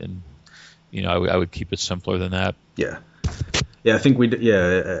 which, and I would keep it simpler than that. Yeah, I think we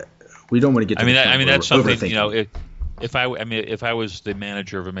don't want to get. That's something. If I was the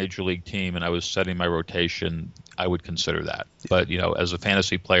manager of a major league team and I was setting my rotation, I would consider that. But as a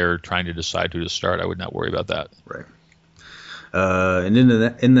fantasy player trying to decide who to start, I would not worry about that. Right. And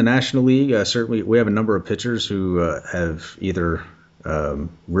in the National League, certainly we have a number of pitchers who have either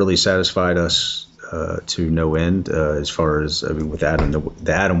really satisfied us to no end as far as with Adam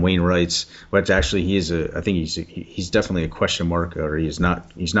the Adam Wainwrights, but actually I think he's definitely a question mark, or he's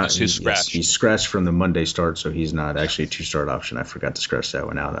scratched from the Monday start, so he's not actually a two-start option. I forgot to scratch that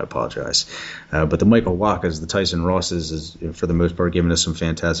one out. I apologize. But the Michael Wacha's, the Tyson Rosses is for the most part giving us some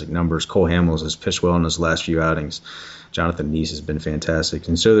fantastic numbers. Cole Hamels has pitched well in his last few outings. Jonathan Neese has been fantastic,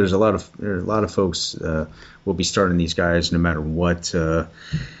 and so there's a lot of folks will be starting these guys no matter what.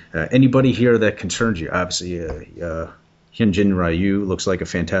 Anybody here that concerns you? Obviously, Hyunjin Ryu looks like a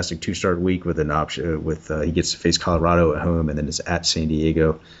fantastic two-start week with an option. He gets to face Colorado at home and then is at San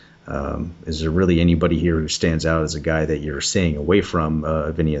Diego. Is there really anybody here who stands out as a guy that you're staying away from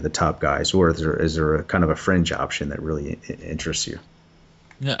of any of the top guys, or is there a kind of a fringe option that really interests you?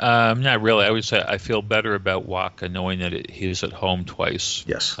 No, not really. I would say I feel better about Wacha knowing that he's at home twice.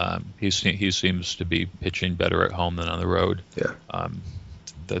 Yes. He seems to be pitching better at home than on the road. Yeah. I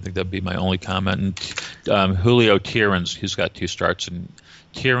think that'd be my only comment. And Julio Teheran's, he's got two starts, and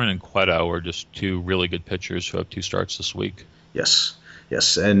Teheran and Cueto are just two really good pitchers who have two starts this week. Yes.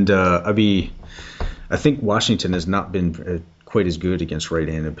 And I think Washington has not been quite as good against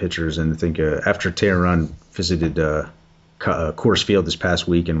right-handed pitchers, and I think after Teheran visited Coors Field this past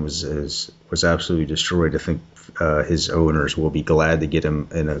week and was absolutely destroyed, I think his owners will be glad to get him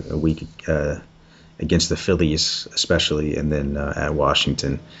in a week against the Phillies especially, and then at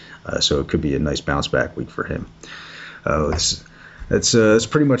Washington. So it could be a nice bounce back week for him. That's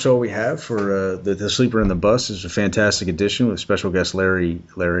pretty much all we have for the Sleeper and the Bus. It's a fantastic edition with special guest Larry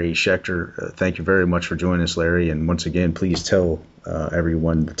Schechter. Thank you very much for joining us, Larry. And once again, please tell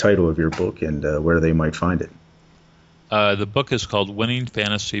everyone the title of your book and where they might find it. The book is called Winning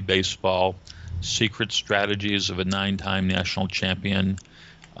Fantasy Baseball: Secret Strategies of a 9-Time National Champion.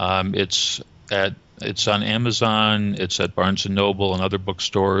 It's on Amazon. It's at Barnes & Noble and other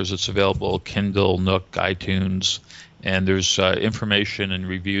bookstores. It's available Kindle, Nook, iTunes. And there's information and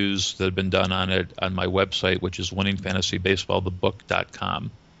reviews that have been done on it on my website, which is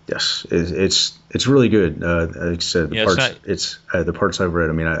winningfantasybaseballthebook.com. Yes, it's really good. Like I said, the parts I've read.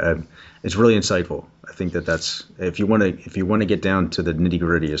 It's really insightful. I think that's if you want to get down to the nitty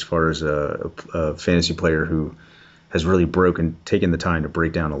gritty as far as a fantasy player who has really taken the time to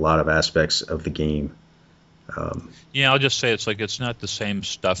break down a lot of aspects of the game. I'll just say it's not the same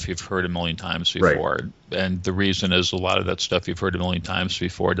stuff you've heard a million times before, right. And the reason is a lot of that stuff you've heard a million times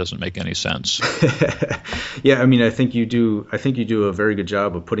before doesn't make any sense. Yeah, I think you do. I think you do a very good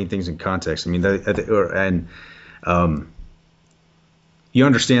job of putting things in context. you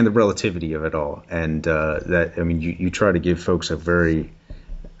understand the relativity of it all, and that, I mean, you try to give folks a very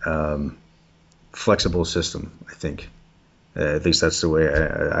flexible system. I think, at least that's the way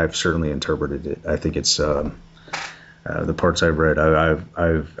I've certainly interpreted it. I think it's the parts I've read,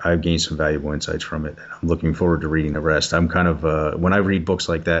 I've gained some valuable insights from it. I'm looking forward to reading the rest. I'm kind of when I read books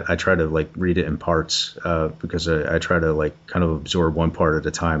like that, I try to like read it in parts because I try to like kind of absorb one part at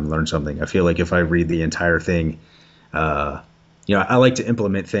a time, learn something. I feel like if I read the entire thing, I like to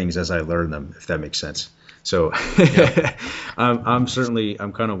implement things as I learn them, if that makes sense. So I'm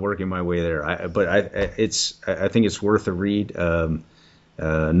kind of working my way there. I think it's worth a read.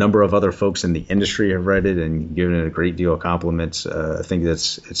 A number of other folks in the industry have read it and given it a great deal of compliments. I think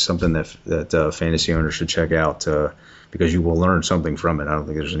it's something that fantasy owners should check out because you will learn something from it. I don't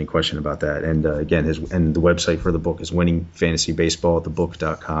think there's any question about that. And again, the website for the book is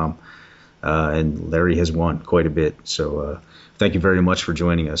winningfantasybaseball@thebook.com. And Larry has won quite a bit. So thank you very much for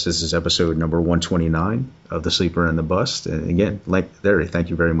joining us. This is episode number 129 of The Sleeper and the Bust. And again, Larry,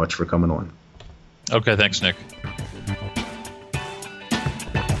 thank you very much for coming on. Okay, thanks, Nick.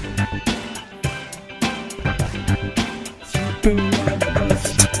 Boom.